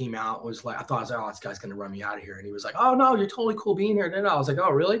manager came out, was like, oh, this guy's going to run me out of here. And he was like, oh, no, you're totally cool being here. And I was like, oh,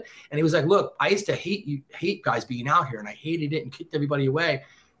 really? And he was like, look, I used to hate guys being out here. And I hated it and kicked everybody away.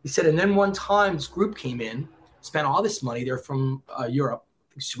 He said, and then one time this group came in, spent all this money. They're from Europe,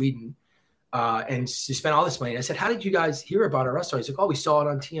 Sweden. And she spent all this money. And I said, how did you guys hear about our restaurant? He's like, oh, we saw it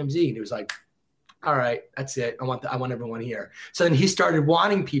on TMZ. And he was like, all right, that's it. I want everyone here. So then he started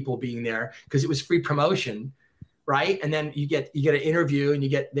wanting people being there because it was free promotion. Right. And then you get an interview and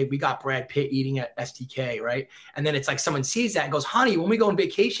we got Brad Pitt eating at STK. Right. And then it's like someone sees that and goes, honey, when we go on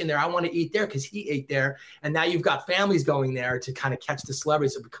vacation there, I want to eat there because he ate there. And now you've got families going there to kind of catch the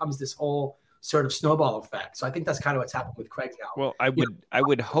celebrities. It becomes this whole sort of snowball effect. So I think that's kind of what's happened with Craig now. Well, I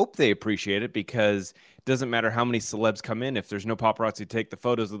would hope they appreciate it because it doesn't matter how many celebs come in. If there's no paparazzi to take the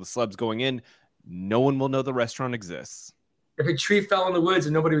photos of the celebs going in, no one will know the restaurant exists. If a tree fell in the woods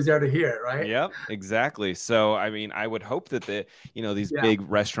and nobody was there to hear it, right? Yep, exactly. So, I mean, I would hope that these big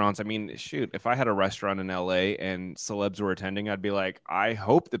restaurants, I mean, shoot, if I had a restaurant in LA and celebs were attending, I'd be like, I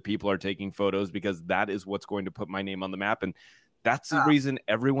hope that people are taking photos because that is what's going to put my name on the map. And that's the reason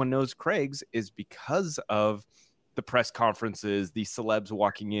everyone knows Craig's is because of the press conferences, the celebs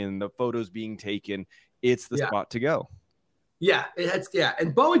walking in, the photos being taken. it's the Yeah. spot to go. Yeah,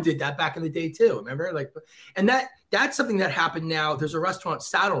 and Bowen did that back in the day too. Remember, like, and that's something that happened now. There's a restaurant,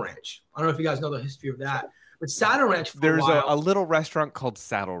 Saddle Ranch. I don't know if you guys know the history of that, but Saddle Ranch. For There's a, a little restaurant called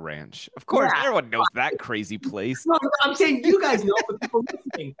Saddle Ranch. Of course, Yeah. everyone knows that crazy place. No, I'm saying you guys know, but people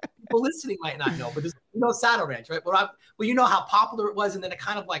listening might not know. But there's Saddle Ranch, right? Well, you know how popular it was, and then it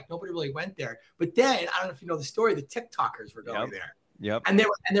kind of like nobody really went there. But then I don't know if you know the story. The TikTokers were going there. Yep. And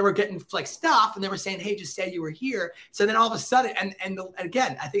they were getting like stuff, and they were saying, "Hey, just say you were here." So then all of a sudden, and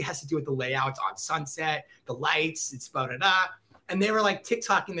again, I think it has to do with the layouts on Sunset, the lights, it's and they were like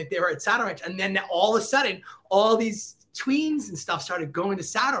TikToking that they were at Saddle Ranch, and then all of a sudden, all these tweens and stuff started going to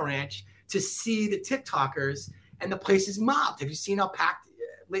Saddle Ranch to see the TikTokers, and the place is mobbed. Have you seen how packed?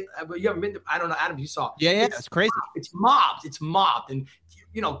 You haven't been to? I don't know, Adam. You saw? Yeah, it's crazy. It's mobbed, and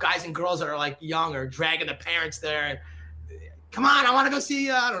guys and girls that are like young are dragging the parents there. And, come on, I want to go see,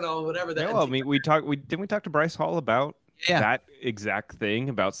 I don't know, whatever that. Yeah, well, I mean, we talked to Bryce Hall about Yeah. that exact thing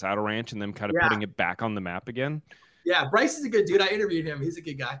about Saddle Ranch and them kind of Yeah. putting it back on the map again. Yeah, Bryce is a good dude. I interviewed him. He's a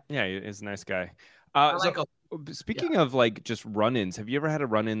good guy. Yeah, he's a nice guy. I like him. Speaking of like just run-ins, have you ever had a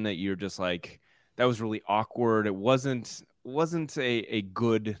run-in that you're just like, that was really awkward? It wasn't a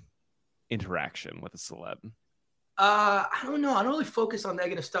good interaction with a celeb. I don't know. I don't really focus on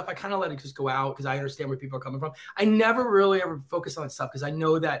negative stuff. I kind of let it just go out because I understand where people are coming from. I never really ever focus on stuff because I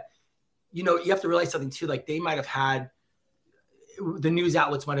know that, you have to realize something too. Like they might have had, the news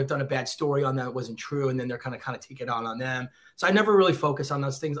outlets might have done a bad story on that. It wasn't true. And then they're kind of take it on them. So I never really focus on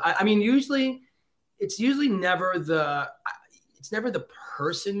those things. I mean, it's never the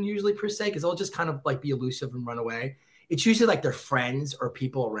person usually per se, because they'll just kind of like be elusive and run away. It's usually like their friends or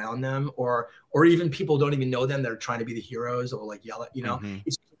people around them, or even people who don't even know them that are trying to be the heroes or like yell at,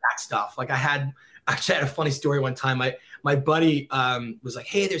 It's that stuff. Like I had a funny story one time. My buddy was like,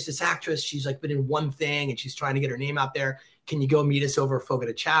 "Hey, there's this actress. She's like been in one thing and she's trying to get her name out there. Can you go meet us over Fogo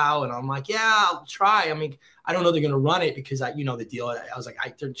de Chao?" And I'm like, "Yeah, I'll try." I mean, I don't know they're going to run it because the deal. I was like,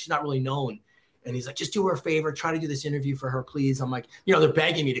 she's not really known. And he's like, "Just do her a favor. Try to do this interview for her, please." I'm like, they're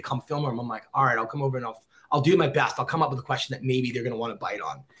begging me to come film her. I'm like, "All right, I'll come over and I'll do my best. I'll come up with a question that maybe they're going to want to bite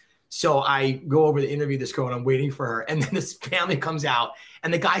on." So I go over to interview this girl and I'm waiting for her. And then this family comes out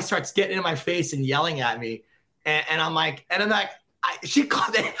and the guy starts getting in my face and yelling at me. And I'm like, she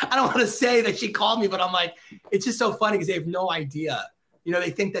called it. I don't want to say that she called me, but I'm like, it's just so funny because they have no idea. They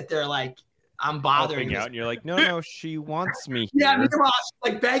think that they're like, I'm bothering out, and you're like, no, she wants me here. Yeah, meanwhile,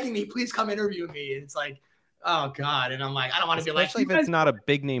 she's like begging me, please come interview me. And it's like, oh God. And I'm like, I don't want to be like, especially if it's not a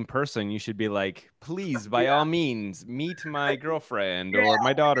big name person, you should be like, please, by all means, meet my girlfriend or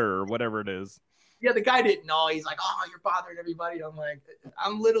my daughter or whatever it is. Yeah, the guy didn't know. He's like, "Oh, you're bothering everybody." I'm like,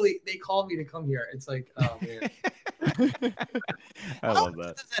 they called me to come here. It's like, oh man. I love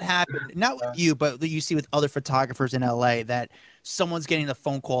that. Does that happen? Not with you, but that you see with other photographers in LA that someone's getting the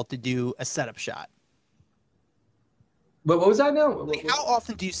phone call to do a setup shot. But what was that now? Like, how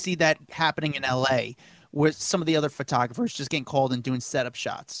often do you see that happening in LA with some of the other photographers just getting called and doing setup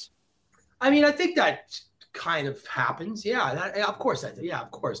shots? I mean, I think that kind of happens. Yeah, of course.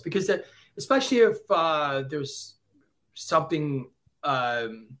 Of course. Because especially if there's something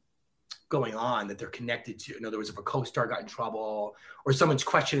going on that they're connected to. In other words, if a co-star got in trouble or someone's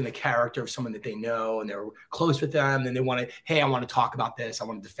questioning the character of someone that they know and they're close with them, then they want to, hey, I want to talk about this. I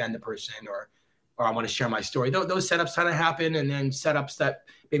want to defend the person or I want to share my story. Those setups kind of happen. And then setups that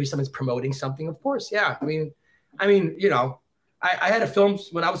maybe someone's promoting something, of course. Yeah. I mean, I had a film,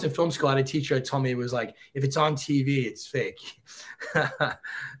 when I was in film school, I had a teacher that told me, it was like, if it's on TV, it's fake.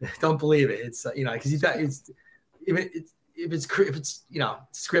 Don't believe it. It's, because if it's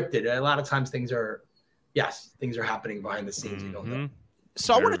scripted, a lot of times things are happening behind the scenes. You don't know.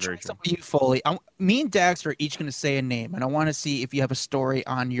 So I want to try something with you, Foley. Me and Dax are each going to say a name, and I want to see if you have a story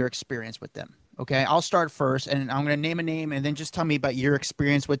on your experience with them. Okay, I'll start first, and I'm going to name a name, and then just tell me about your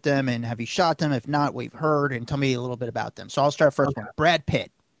experience with them, and have you shot them? If not, what you've heard, and tell me a little bit about them. So I'll start first. Okay. Brad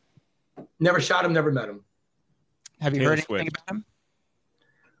Pitt. Never shot him, never met him. Have you heard anything about him?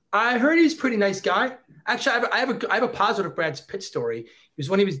 I heard he's a pretty nice guy. Actually, I have a positive Brad Pitt story. It was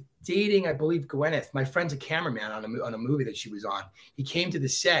when he was dating, I believe, Gwyneth. My friend's a cameraman on a movie that she was on. He came to the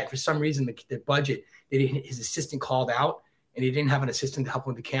set. For some reason, the budget, his assistant called out, and he didn't have an assistant to help him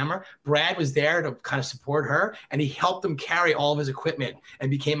with the camera. Brad was there to kind of support her, and he helped him carry all of his equipment and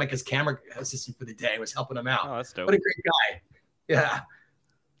became like his camera assistant for the day. Was helping him out. Oh, that's dope. What a great guy. Yeah.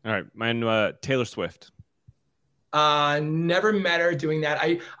 All right. Mine, Taylor Swift. Never met her doing that.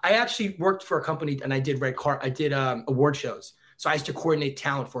 I actually worked for a company and I did award shows. So I used to coordinate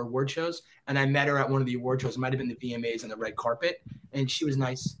talent for award shows, and I met her at one of the award shows. It might have been the VMAs on the red carpet, and she was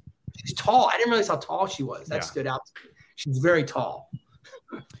nice. She's tall. I didn't realize how tall she was. That Yeah. stood out to me. She's very tall.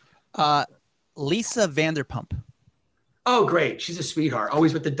 Lisa Vanderpump. Oh, great. She's a sweetheart.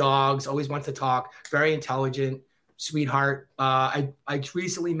 Always with the dogs. Always wants to talk. Very intelligent. Sweetheart. I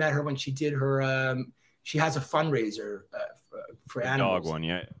recently met her when she did her. She has a fundraiser for The animals. dog one,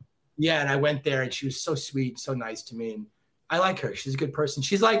 yeah. Yeah, and I went there, and she was so sweet, so nice to me, and I like her. She's a good person.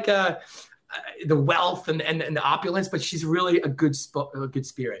 She's like the wealth and the opulence, but she's really a good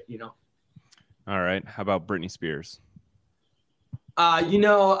spirit, you know. All right. How about Britney Spears? You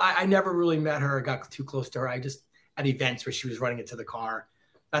know, I never really met her. I got too close to her. I just at events where she was running into the car.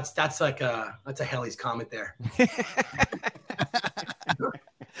 That's like that's a Halley's Comet there.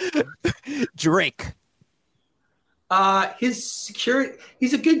 Drake. His security,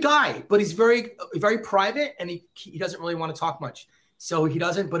 he's a good guy, but he's very, very private, and he doesn't really want to talk much. So he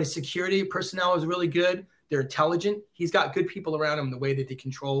doesn't, but his security personnel is really good. They're intelligent. He's got good people around him, the way that they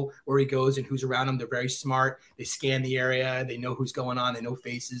control where he goes and who's around him. They're very smart. They scan the area. They know who's going on. They know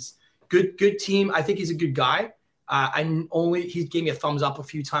faces. Good team. I think he's a good guy. He gave me a thumbs up a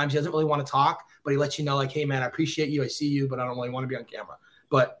few times. He doesn't really want to talk, but he lets you know, like, hey man, I appreciate you. I see you, but I don't really want to be on camera.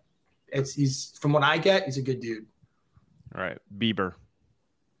 But he's from what I get, he's a good dude. All right. Bieber.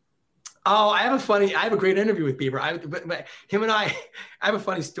 Oh, I have a great interview with Bieber. I have a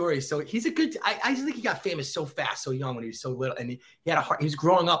funny story. So he's a good, I just think he got famous so fast, so young when he was so little, and he had he was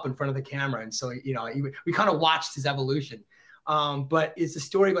growing up in front of the camera. And so, you know, we kind of watched his evolution. But it's a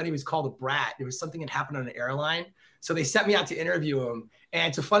story about he was called a brat. There was something that happened on an airline. So they sent me out to interview him. And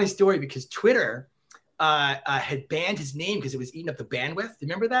it's a funny story because Twitter had banned his name because it was eating up the bandwidth.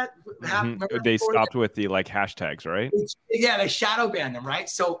 Remember that? Remember that They story? stopped with the like hashtags, right? Yeah, they shadow banned them, right?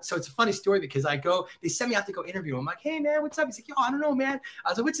 So it's a funny story because they sent me out to go interview him. I'm like, hey man, what's up? He's like, yo, I don't know, man. I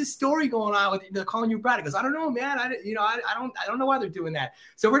was like, what's this story going on with they're calling you Brad? He goes, I don't know, man. I don't know why they're doing that.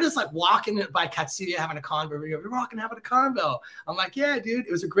 So we're just like walking by Katsuya having a convo. We're walking having a convo. I'm like, yeah, dude,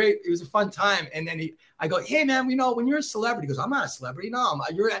 it was a fun time. And then I go, hey man, you know, when you're a celebrity, he goes, I'm not a celebrity. No,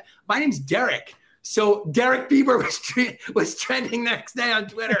 my name's Derek. So Derek Bieber was trending next day on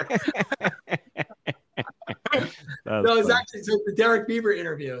Twitter. So it was actually the Derek Bieber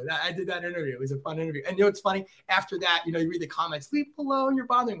interview. I did that interview. It was a fun interview. And you know what's funny? After that, you know, you read the comments, leave below, you're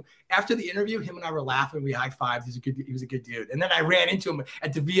bothering me. After the interview, him and I were laughing. We high-fived. He was a good dude. And then I ran into him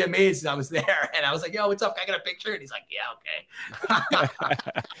at the VMAs and I was there. And I was like, yo, what's up? Can I get a picture? And he's like, yeah, okay.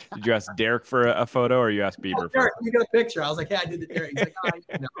 Did you ask Derek for a photo or you asked Bieber? Derek, you get a picture. I was like, yeah, I did the Derek. He's like,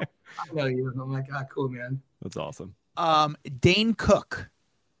 oh, I know you. I'm like, cool, man. That's awesome. Dane Cook.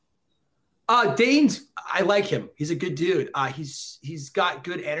 Dane's, I like him. He's a good dude. He's got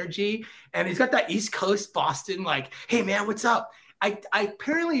good energy, and he's got that East Coast Boston, like, hey man, what's up? I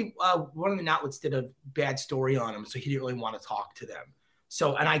apparently one of the outlets did a bad story on him, so he didn't really want to talk to them.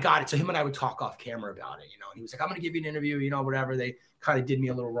 So, and I got it. So him and I would talk off camera about it, you know, and he was like, I'm going to give you an interview, you know, whatever. They kind of did me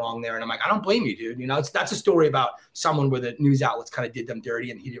a little wrong there. And I'm like, I don't blame you, dude. You know, that's a story about someone where the news outlets kind of did them dirty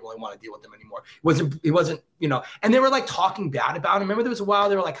and he didn't really want to deal with them anymore. It wasn't, you know, and they were like talking bad about him. Remember there was a while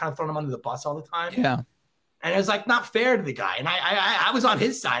they were like kind of throwing him under the bus all the time. Yeah. And it was like not fair to the guy. And I was on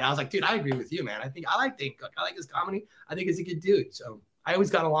his side. I was like, dude, I agree with you, man. I like Dane Cook. I like his comedy. I think he's a good dude. So I always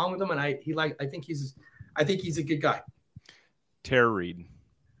got along with him. And I think he's a good guy. Tara Reid.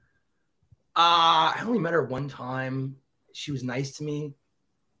 I only met her one time. She was nice to me.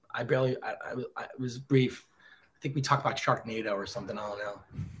 I it was brief. I think we talked about Sharknado or something. I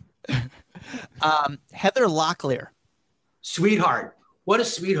don't know. Heather Locklear. Sweetheart. What a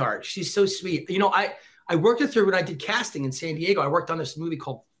sweetheart. She's so sweet. You know, I worked with her when I did casting in San Diego. I worked on this movie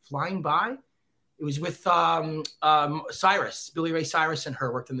called Flying By. It was with Cyrus, Billy Ray Cyrus and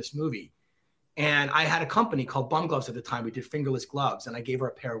her worked in this movie. And I had a company called Bum Gloves at the time. We did fingerless gloves, and I gave her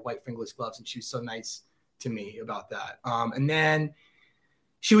a pair of white fingerless gloves, and she was so nice to me about that. And then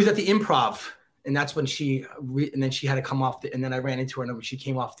she was at the Improv, and that's when and then she had to come off and then I ran into her, and she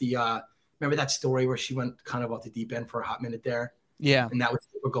came off the, remember that story where she went kind of off the deep end for a hot minute there? Yeah. And that was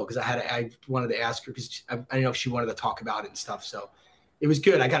difficult because I wanted to ask her because I didn't know if she wanted to talk about it and stuff. So it was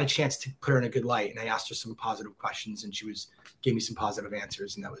good. I got a chance to put her in a good light, and I asked her some positive questions, and she gave me some positive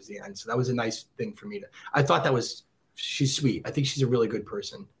answers, and that was the end. So that was a nice thing for me I thought she's sweet. I think she's a really good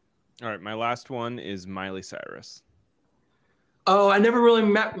person. All right. My last one is Miley Cyrus. Oh, I never really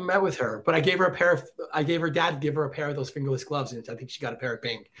met with her, but I gave her dad give her a pair of those fingerless gloves, and I think she got a pair of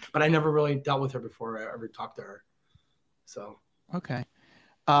pink, but I never really dealt with her before I ever talked to her. So. Okay.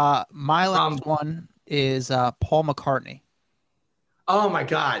 My last one is Paul McCartney. Oh my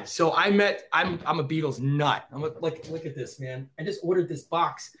God. So I'm a Beatles nut. Look at this, man. I just ordered this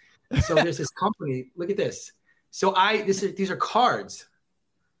box. So there's this company. Look at this. So these are cards.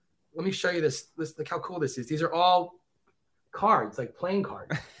 let me show you this. Look how cool this is. These are all cards, like playing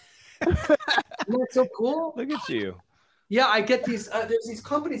cards. Isn't that so cool? Look at you. Yeah, I get these. There's these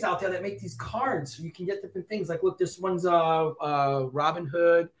companies out there that make these cards, so you can get different things. Like, look, this one's Robin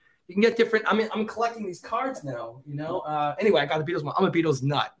Hood. You can get different. I'm collecting these cards now. Anyway, I got the Beatles one. I'm a Beatles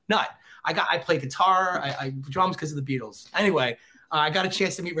nut. I play guitar. I drums because of the Beatles. Anyway, I got a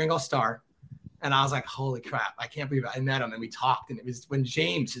chance to meet Ringo Starr, and I was like, holy crap! I can't believe it. I met him, and we talked. And it was when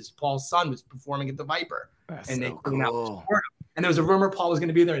James, Paul's son, was performing at the Viper, and they came out to support him. And there was a rumor Paul was going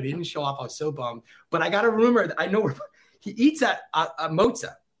to be there. He didn't show up. I was so bummed. But I got a rumor that I know where he eats at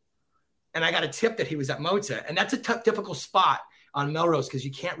Mozza. And I got a tip that he was at Mozza. And that's a difficult spot on Melrose because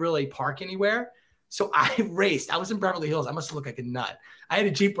you can't really park anywhere. So I raced. I was in Beverly Hills. I must have looked like a nut. I had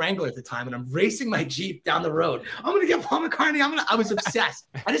a Jeep Wrangler at the time, and I'm racing my Jeep down the road. I'm going to get Paul McCartney. I was obsessed.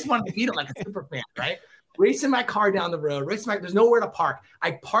 I just wanted to beat him like a super fan, right? Racing my car down the road. There's nowhere to park.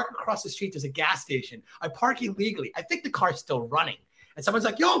 I park across the street. There's a gas station. I park illegally. I think the car's still running. And someone's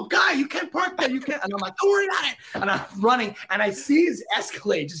like, yo, guy, you can't park there. You can't. And I'm like, don't worry about it. And I'm running. And I see his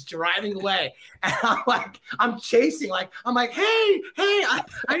Escalade just driving away. And I'm chasing. I'm like, hey.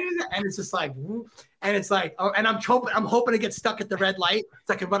 And it's just like, and it's like, and I'm hoping to get stuck at the red light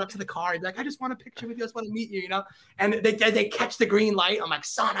so I can run up to the car and be like, I just want a picture with you. I just want to meet you, And they catch the green light. I'm like,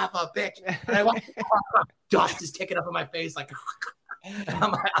 son of a bitch. And I walk, dust is ticking up in my face like, and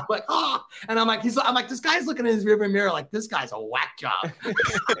I'm like, oh, and I'm like, this guy's looking in his rearview mirror like this guy's a whack job.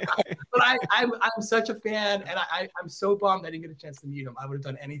 But I'm such a fan, and I'm so bummed I didn't get a chance to meet him. I would have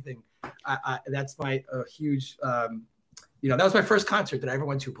done anything. That's my huge. That was my first concert that I ever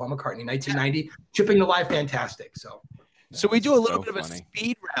went to, Paul McCartney, 1990, Chipping the Live, fantastic. So we do a little bit of a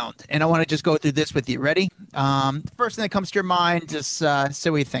speed round, and I want to just go through this with you. Ready? First thing that comes to your mind, just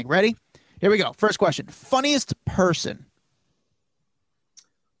say what you think. Ready? Here we go. First question: funniest person.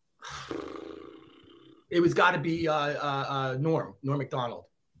 It was got to be Norm Macdonald.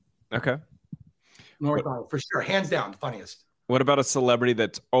 Okay. Norm Macdonald, for sure. Hands down, funniest. What about a celebrity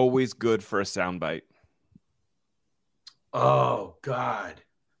that's always good for a soundbite? Oh, God.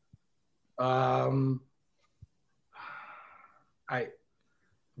 I'm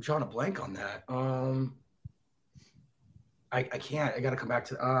drawing a blank on that. I can't. I got to come back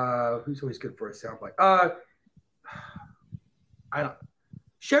to who's always good for a soundbite.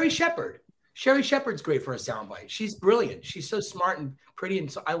 Sherry Shepherd. Sherry Shepherd's great for a soundbite. She's brilliant. She's so smart and pretty, and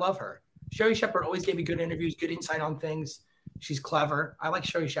so I love her. Sherry Shepherd always gave me good interviews, good insight on things. She's clever. I like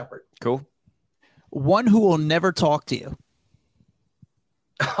Sherry Shepherd. Cool. One who will never talk to you.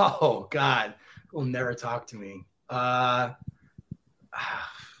 Oh, God. Who will never talk to me? Apparently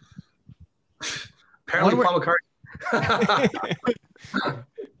Paul McCartney.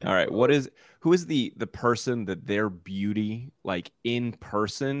 All right. Who is the person that their beauty, like in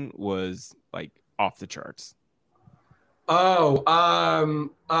person, was like off the charts?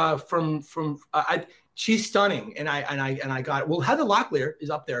 She's stunning, and I got it. Well, Heather Locklear is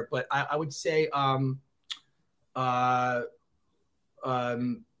up there, but I would say from the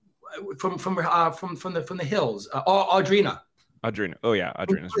Hills, Audrina. Audrina. Oh yeah,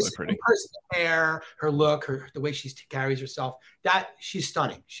 Audrina's really pretty. Her hair, her look, the way she carries herself. She's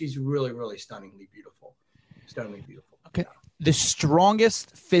stunning. She's really, really stunningly beautiful. Stunningly beautiful. Okay. The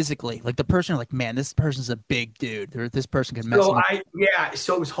strongest physically, like the person, like, man, this person's a big dude. This person can mess.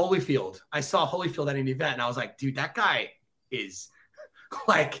 So it was Holyfield. I saw Holyfield at an event, and I was like, dude, that guy is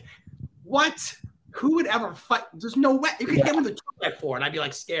like, what? Who would ever fight? There's no way. You could hit him with a 2x4, and I'd be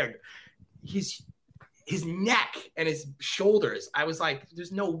like scared. His neck and his shoulders, I was like,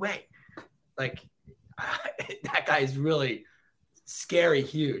 there's no way. Like, that guy is really scary,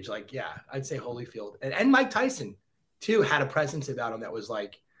 huge. Like, yeah, I'd say Holyfield. And Mike Tyson, too, had a presence about him that was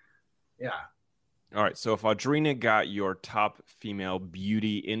like, yeah. All right, so if Audrina got your top female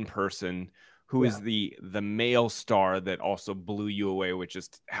beauty in person, who is the male star that also blew you away with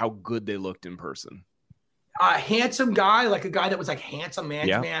just how good they looked in person? Handsome guy, like a guy that was like handsome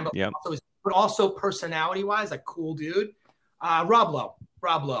man, but also personality-wise, like cool dude. Rob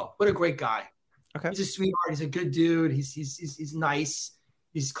Lowe. What a great guy. Okay. He's a sweetheart. He's a good dude. He's nice.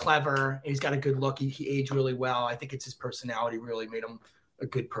 He's clever. And he's got a good look. He aged really well. I think it's his personality really made him a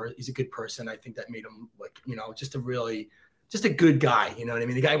good person. He's a good person. I think that made him just a good guy. You know what I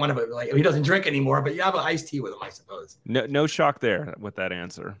mean? The guy he doesn't drink anymore, but you have an iced tea with him, I suppose. No shock there with that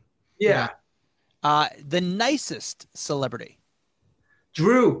answer. Yeah. The nicest celebrity.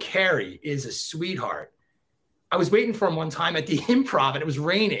 Drew Carey is a sweetheart. I was waiting for him one time at the Improv, and it was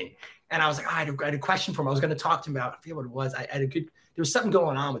raining. And I was like, I had a question for him. I was going to talk to him about, I forget what it was. There was something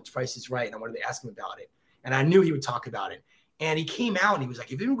going on with Price is Right, and I wanted to ask him about it. And I knew he would talk about it. And he came out and he was like,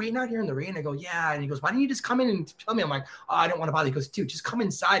 "Have you been waiting out here in the rain?" I go, "Yeah." And he goes, "Why don't you just come in and tell me?" I'm like, "Oh, I don't want to bother." He goes, "Dude, just come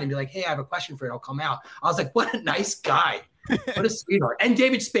inside and be like, hey, I have a question for you. I'll come out." I was like, what a nice guy. What a sweetheart. And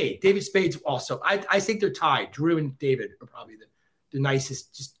David Spade. David Spade's also, I think they're tied. Drew and David are probably the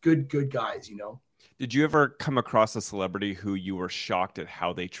nicest, just good guys, you know? Did you ever come across a celebrity who you were shocked at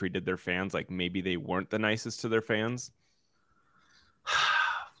how they treated their fans? Like maybe they weren't the nicest to their fans?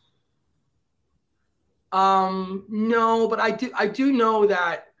 No, but I do know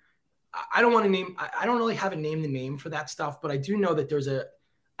that I don't want to name, I don't really have a name for that stuff, but I do know that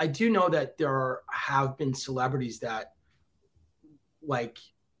there have been celebrities that like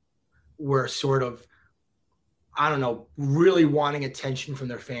were sort of, I don't know, really wanting attention from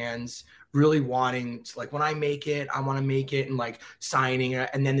their fans, really wanting to, like, when I make it, I want to make it, and like signing it.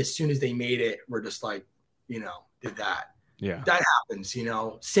 And then as soon as they made it, we're just like, you know, did that. Yeah. That happens, you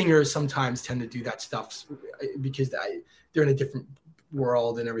know. Singers sometimes tend to do that stuff because they're in a different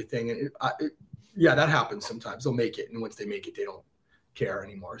world and everything. And yeah, that happens sometimes. They'll make it, and once they make it, they don't care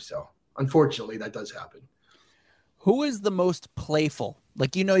anymore. So unfortunately, that does happen. Who is the most playful?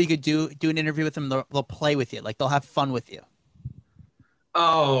 Like, you could do an interview with them. They'll play with you. Like, they'll have fun with you.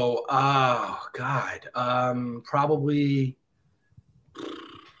 Oh God. Probably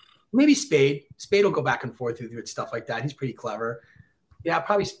maybe Spade. Spade will go back and forth with stuff like that. He's pretty clever. Yeah,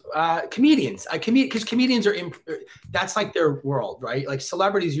 probably comedians. Because comedians are that's like their world, right? Like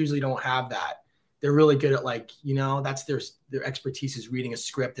celebrities usually don't have that. They're really good at, like, you know, that's their expertise is reading a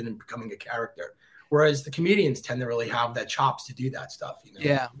script and then becoming a character. Whereas the comedians tend to really have that chops to do that stuff. You know?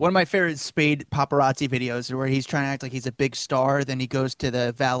 Yeah. One of my favorite Spade paparazzi videos where he's trying to act like he's a big star. Then he goes to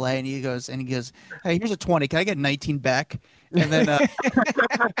the valet and he goes, "Hey, here's a 20. Can I get 19 back?" And then I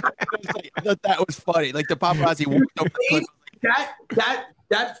thought that was funny. Like the paparazzi walked over the clip.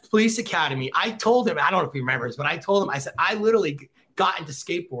 That police academy, I told him, I don't know if he remembers, but I told him, I said, I literally got into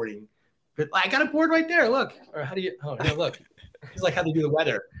skateboarding. But I got a board right there. Look. Or how do you, oh, no, look. It's like how they do the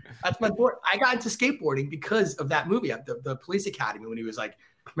weather. That's my board. I got into skateboarding because of that movie, the police academy, when he was like,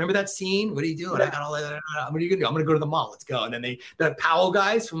 remember that scene? What are you doing? Yeah. I got all that. What are you going to do? I'm going to go to the mall. Let's go. And then the Powell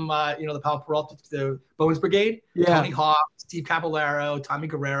guys from, the Powell Peralta, the Bones Brigade, yeah. Tony Hawk, Steve Caballero, Tommy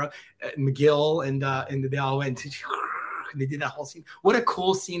Guerrero, McGill, and they all went and they did that whole scene. What a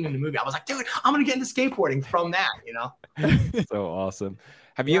cool scene in the movie. I was like, dude, I'm going to get into skateboarding from that, you know? So awesome.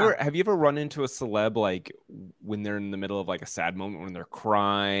 Have you ever run into a celeb like when they're in the middle of like a sad moment when they're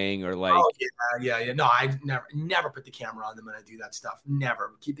crying or like? Oh yeah. No, I never put the camera on them when I do that stuff.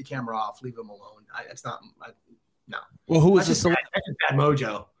 Never. Keep the camera off. Leave them alone. No. Well, who was the celeb? That's just bad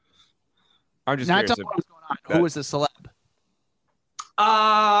mojo. I'm just curious. What was going on. Who was the celeb?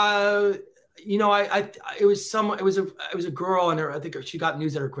 It was a girl, and I think she got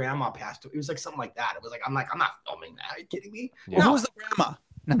news that her grandma passed away. It was like something like that. It was like, I'm not filming that. Are you kidding me? Yeah. Well, who was the grandma?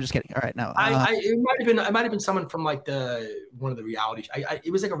 No, I'm just kidding. All right, no. It might have been someone from like one of the reality.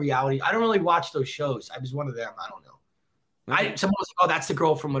 It was like a reality. I don't really watch those shows. I was one of them. I don't know. Okay. Someone was like, "Oh, that's the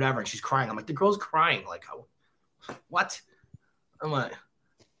girl from whatever," and she's crying. I'm like, the girl's crying. Like, what? I'm like,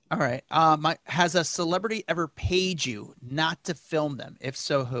 all right. Has a celebrity ever paid you not to film them? If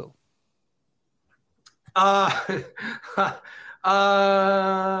so, who? No, I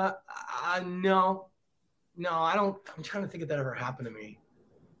don't. I'm trying to think if that ever happened to me.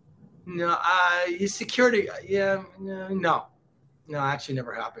 No, security. Yeah, no, actually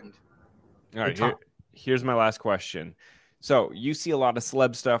never happened. All right, here's my last question. So you see a lot of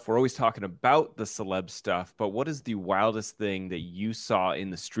celeb stuff. We're always talking about the celeb stuff, but what is the wildest thing that you saw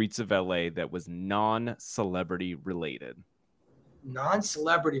in the streets of LA that was non-celebrity related?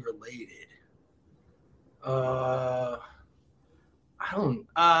 Non-celebrity related. I don't.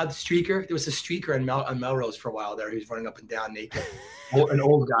 The streaker. There was a streaker on Melrose for a while there. He was running up and down naked. An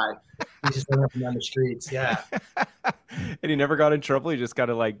old guy. He just running up and down the streets. Yeah. And he never got in trouble. He just got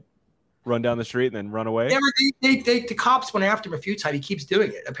to like run down the street and then run away. The cops went after him a few times. He keeps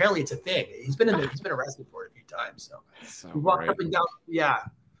doing it. Apparently, it's a thing. He's been arrested for it a few times. So he walked up and down. Yeah.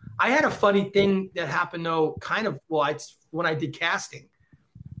 I had a funny thing that happened though. Kind of. Well, it's when I did casting.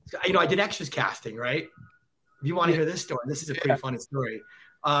 I did extras casting, right? If you want to hear this story, this is a pretty funny story.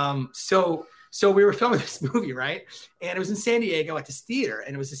 So we were filming this movie, right? And it was in San Diego at this theater,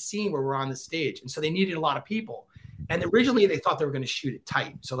 and it was a scene where we're on the stage. And so they needed a lot of people. And originally they thought they were going to shoot it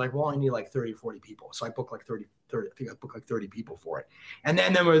tight. So like, we'll only need like 30 or 40 people. So I booked like 30, I think I booked like 30 people for it. And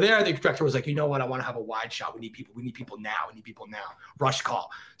then we're there, the director was like, you know what? I want to have a wide shot. We need people now. Rush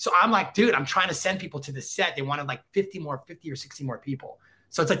call. So I'm like, dude, I'm trying to send people to the set. They wanted like 50 or 60 more people.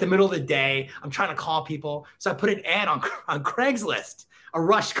 So it's like the middle of the day. I'm trying to call people. So I put an ad on Craigslist, a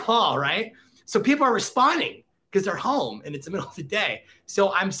rush call, right? So people are responding because they're home and it's the middle of the day.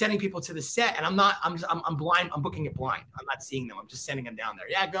 So I'm sending people to the set, and I'm blind. I'm booking it blind. I'm not seeing them. I'm just sending them down there.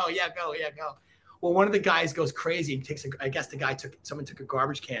 Yeah, go. Well, one of the guys goes crazy and I guess someone took a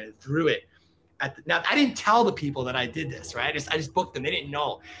garbage can and threw it. Now I didn't tell the people that I did this, right? I just booked them. They didn't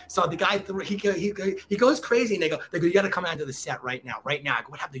know. So the guy he goes crazy, and they go, you got to come down to the set right now. I go,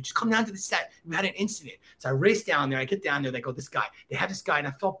 what happened? They just come down to the set. We had an incident. So I race down there. I get down there. They go, they have this guy, and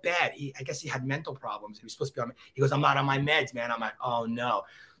I felt bad. I guess he had mental problems. He was supposed to be on. He goes, I'm not on my meds, man. I'm like, oh no.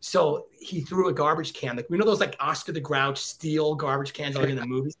 So he threw a garbage can, like those like Oscar the Grouch steel garbage cans like in the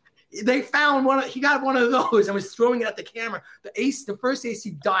movies. They found he got one of those and was throwing it at the camera. The first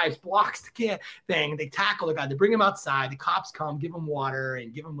AC dives, blocks the can thing. They tackle the guy. They bring him outside. The cops come, give him water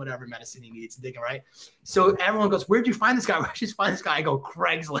and give him whatever medicine he needs. Right? So everyone goes, where'd you find this guy? Where'd you find this guy? I go,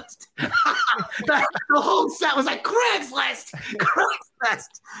 Craigslist. The whole set was like, Craigslist.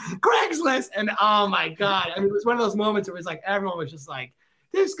 And oh my God. I mean, it was one of those moments where it was like, everyone was just like,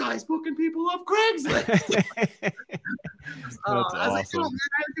 this guy's booking people off Craigslist. I was like, oh, man,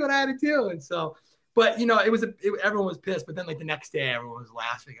 I had what I had to do. And so, but everyone was pissed. But then like the next day, everyone was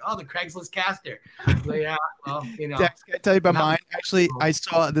laughing. Oh, the Craigslist caster. So, yeah, well, Dex, can I tell you about mine? Actually, I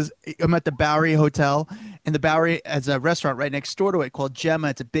saw this. I'm at the Bowery Hotel, and the Bowery has a restaurant right next door to it called Gemma.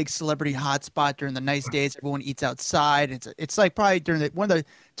 It's a big celebrity hotspot during the nice days. Everyone eats outside. It's like probably during one of the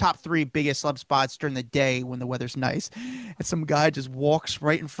top 3 biggest celeb spots during the day when the weather's nice. And some guy just walks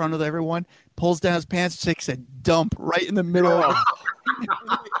right in front of everyone, pulls down his pants, takes a dump right in the middle of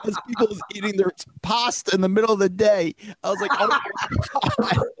as people is eating their pasta in the middle of the day. I was like, oh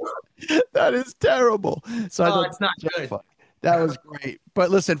my God, that is terrible. So I thought it's not good. Fun. That was great.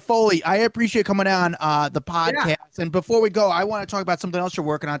 But listen, Foley, I appreciate coming on the podcast. Yeah. And before we go, I want to talk about something else you're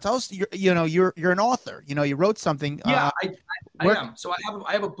working on. Tell us, you're an author. You wrote something. Yeah, I am. So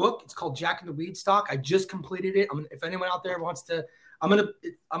I have a book. It's called Jack and the Weed Stock. I just completed it. If anyone out there wants to,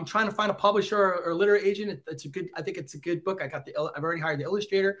 I'm trying to find a publisher or literary agent. I think it's a good book. I've already hired the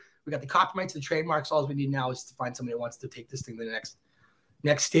illustrator. We got the copyrights, the trademarks. All we need now is to find somebody who wants to take this thing to the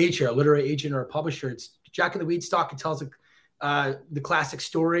next stage here, a literary agent or a publisher. It's Jack and the Weed Stock. It tells the classic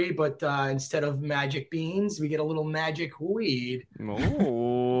story, but instead of magic beans, we get a little magic weed.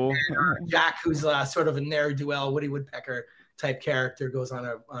 Oh. Jack, who's sort of a ne'er-do-well Woody Woodpecker type character, goes on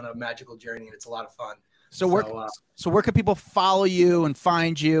a magical journey, and it's a lot of fun. So where can people follow you and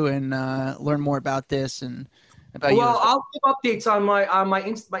find you and learn more about this and about you? Well, I'll give updates on my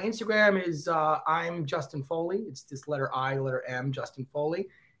Instagram is I'm Justin Foley. It's this letter I, letter M, Justin Foley,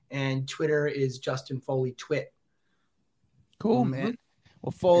 and Twitter is Justin Foley Twit. Cool, man.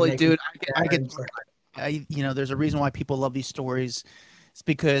 Well, Foley, dude, there's a reason why people love these stories. It's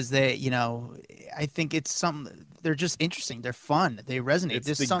because they, I think it's something. They're just interesting. They're fun. They resonate.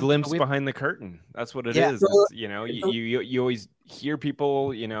 It's the glimpse behind the curtain. That's what it is. You always hear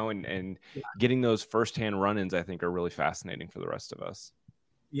people, and getting those firsthand run-ins, I think, are really fascinating for the rest of us.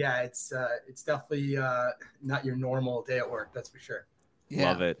 Yeah, it's definitely not your normal day at work. That's for sure. Yeah.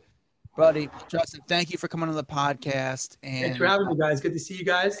 Love it. Buddy, Justin, thank you for coming on the podcast. And thanks for having me, guys. Good to see you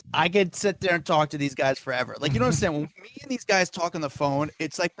guys. I could sit there and talk to these guys forever. Like, you don't understand, when me and these guys talk on the phone,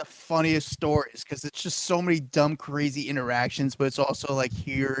 it's like the funniest stories because it's just so many dumb, crazy interactions, but it's also like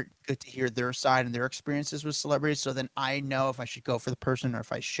good to hear their side and their experiences with celebrities. So then I know if I should go for the person or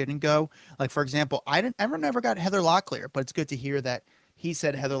if I shouldn't go. Like, for example, I never got Heather Locklear, but it's good to hear that he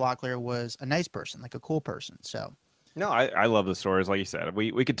said Heather Locklear was a nice person, like a cool person. So. No, I love the stories. Like you said,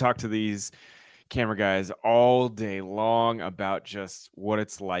 we could talk to these camera guys all day long about just what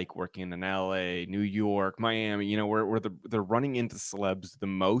it's like working in LA, New York, Miami, where they're running into celebs the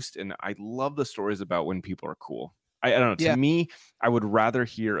most. And I love the stories about when people are cool. I don't know. To me, I would rather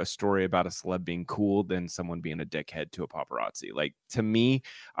hear a story about a celeb being cool than someone being a dickhead to a paparazzi. Like, to me,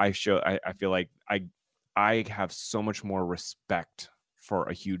 I feel like I have so much more respect for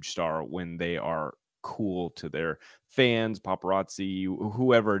a huge star when they are cool to their fans, paparazzi,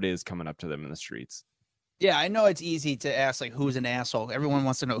 whoever it is coming up to them in the streets. Yeah, I know it's easy to ask, like, who's an asshole? Everyone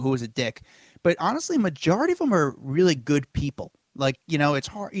wants to know who is a dick. But honestly, majority of them are really good people. Like, it's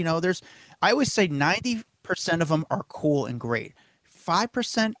hard. I always say 90% of them are cool and great.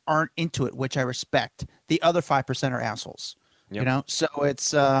 5% aren't into it, which I respect. The other 5% are assholes. Yep. So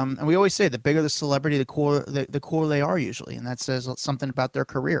it's and we always say the bigger the celebrity, the cooler they are usually, and that says something about their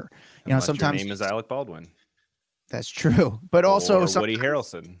career. Sometimes your name is Alec Baldwin. That's true, but also Woody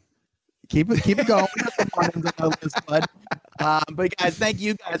Harrelson. Keep it going. But guys, thank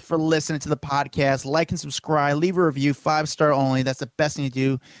you guys for listening to the podcast. Like and subscribe. Leave a review, 5-star only. That's the best thing to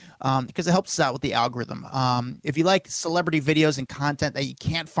do because it helps us out with the algorithm. If you like celebrity videos and content that you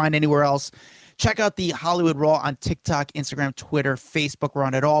can't find anywhere else, Check out the Hollywood Raw on TikTok, Instagram, Twitter, Facebook. We're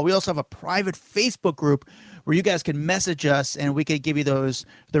on it all. We also have a private Facebook group where you guys can message us and we could give you the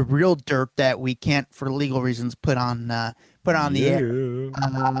real dirt that we can't, for legal reasons, put on the air.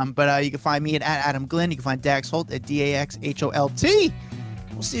 But you can find me at Adam Glynn. You can find Dax Holt at DAXHOLT.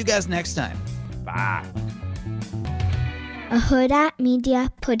 We'll see you guys next time. Bye. A Huda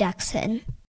Media Production.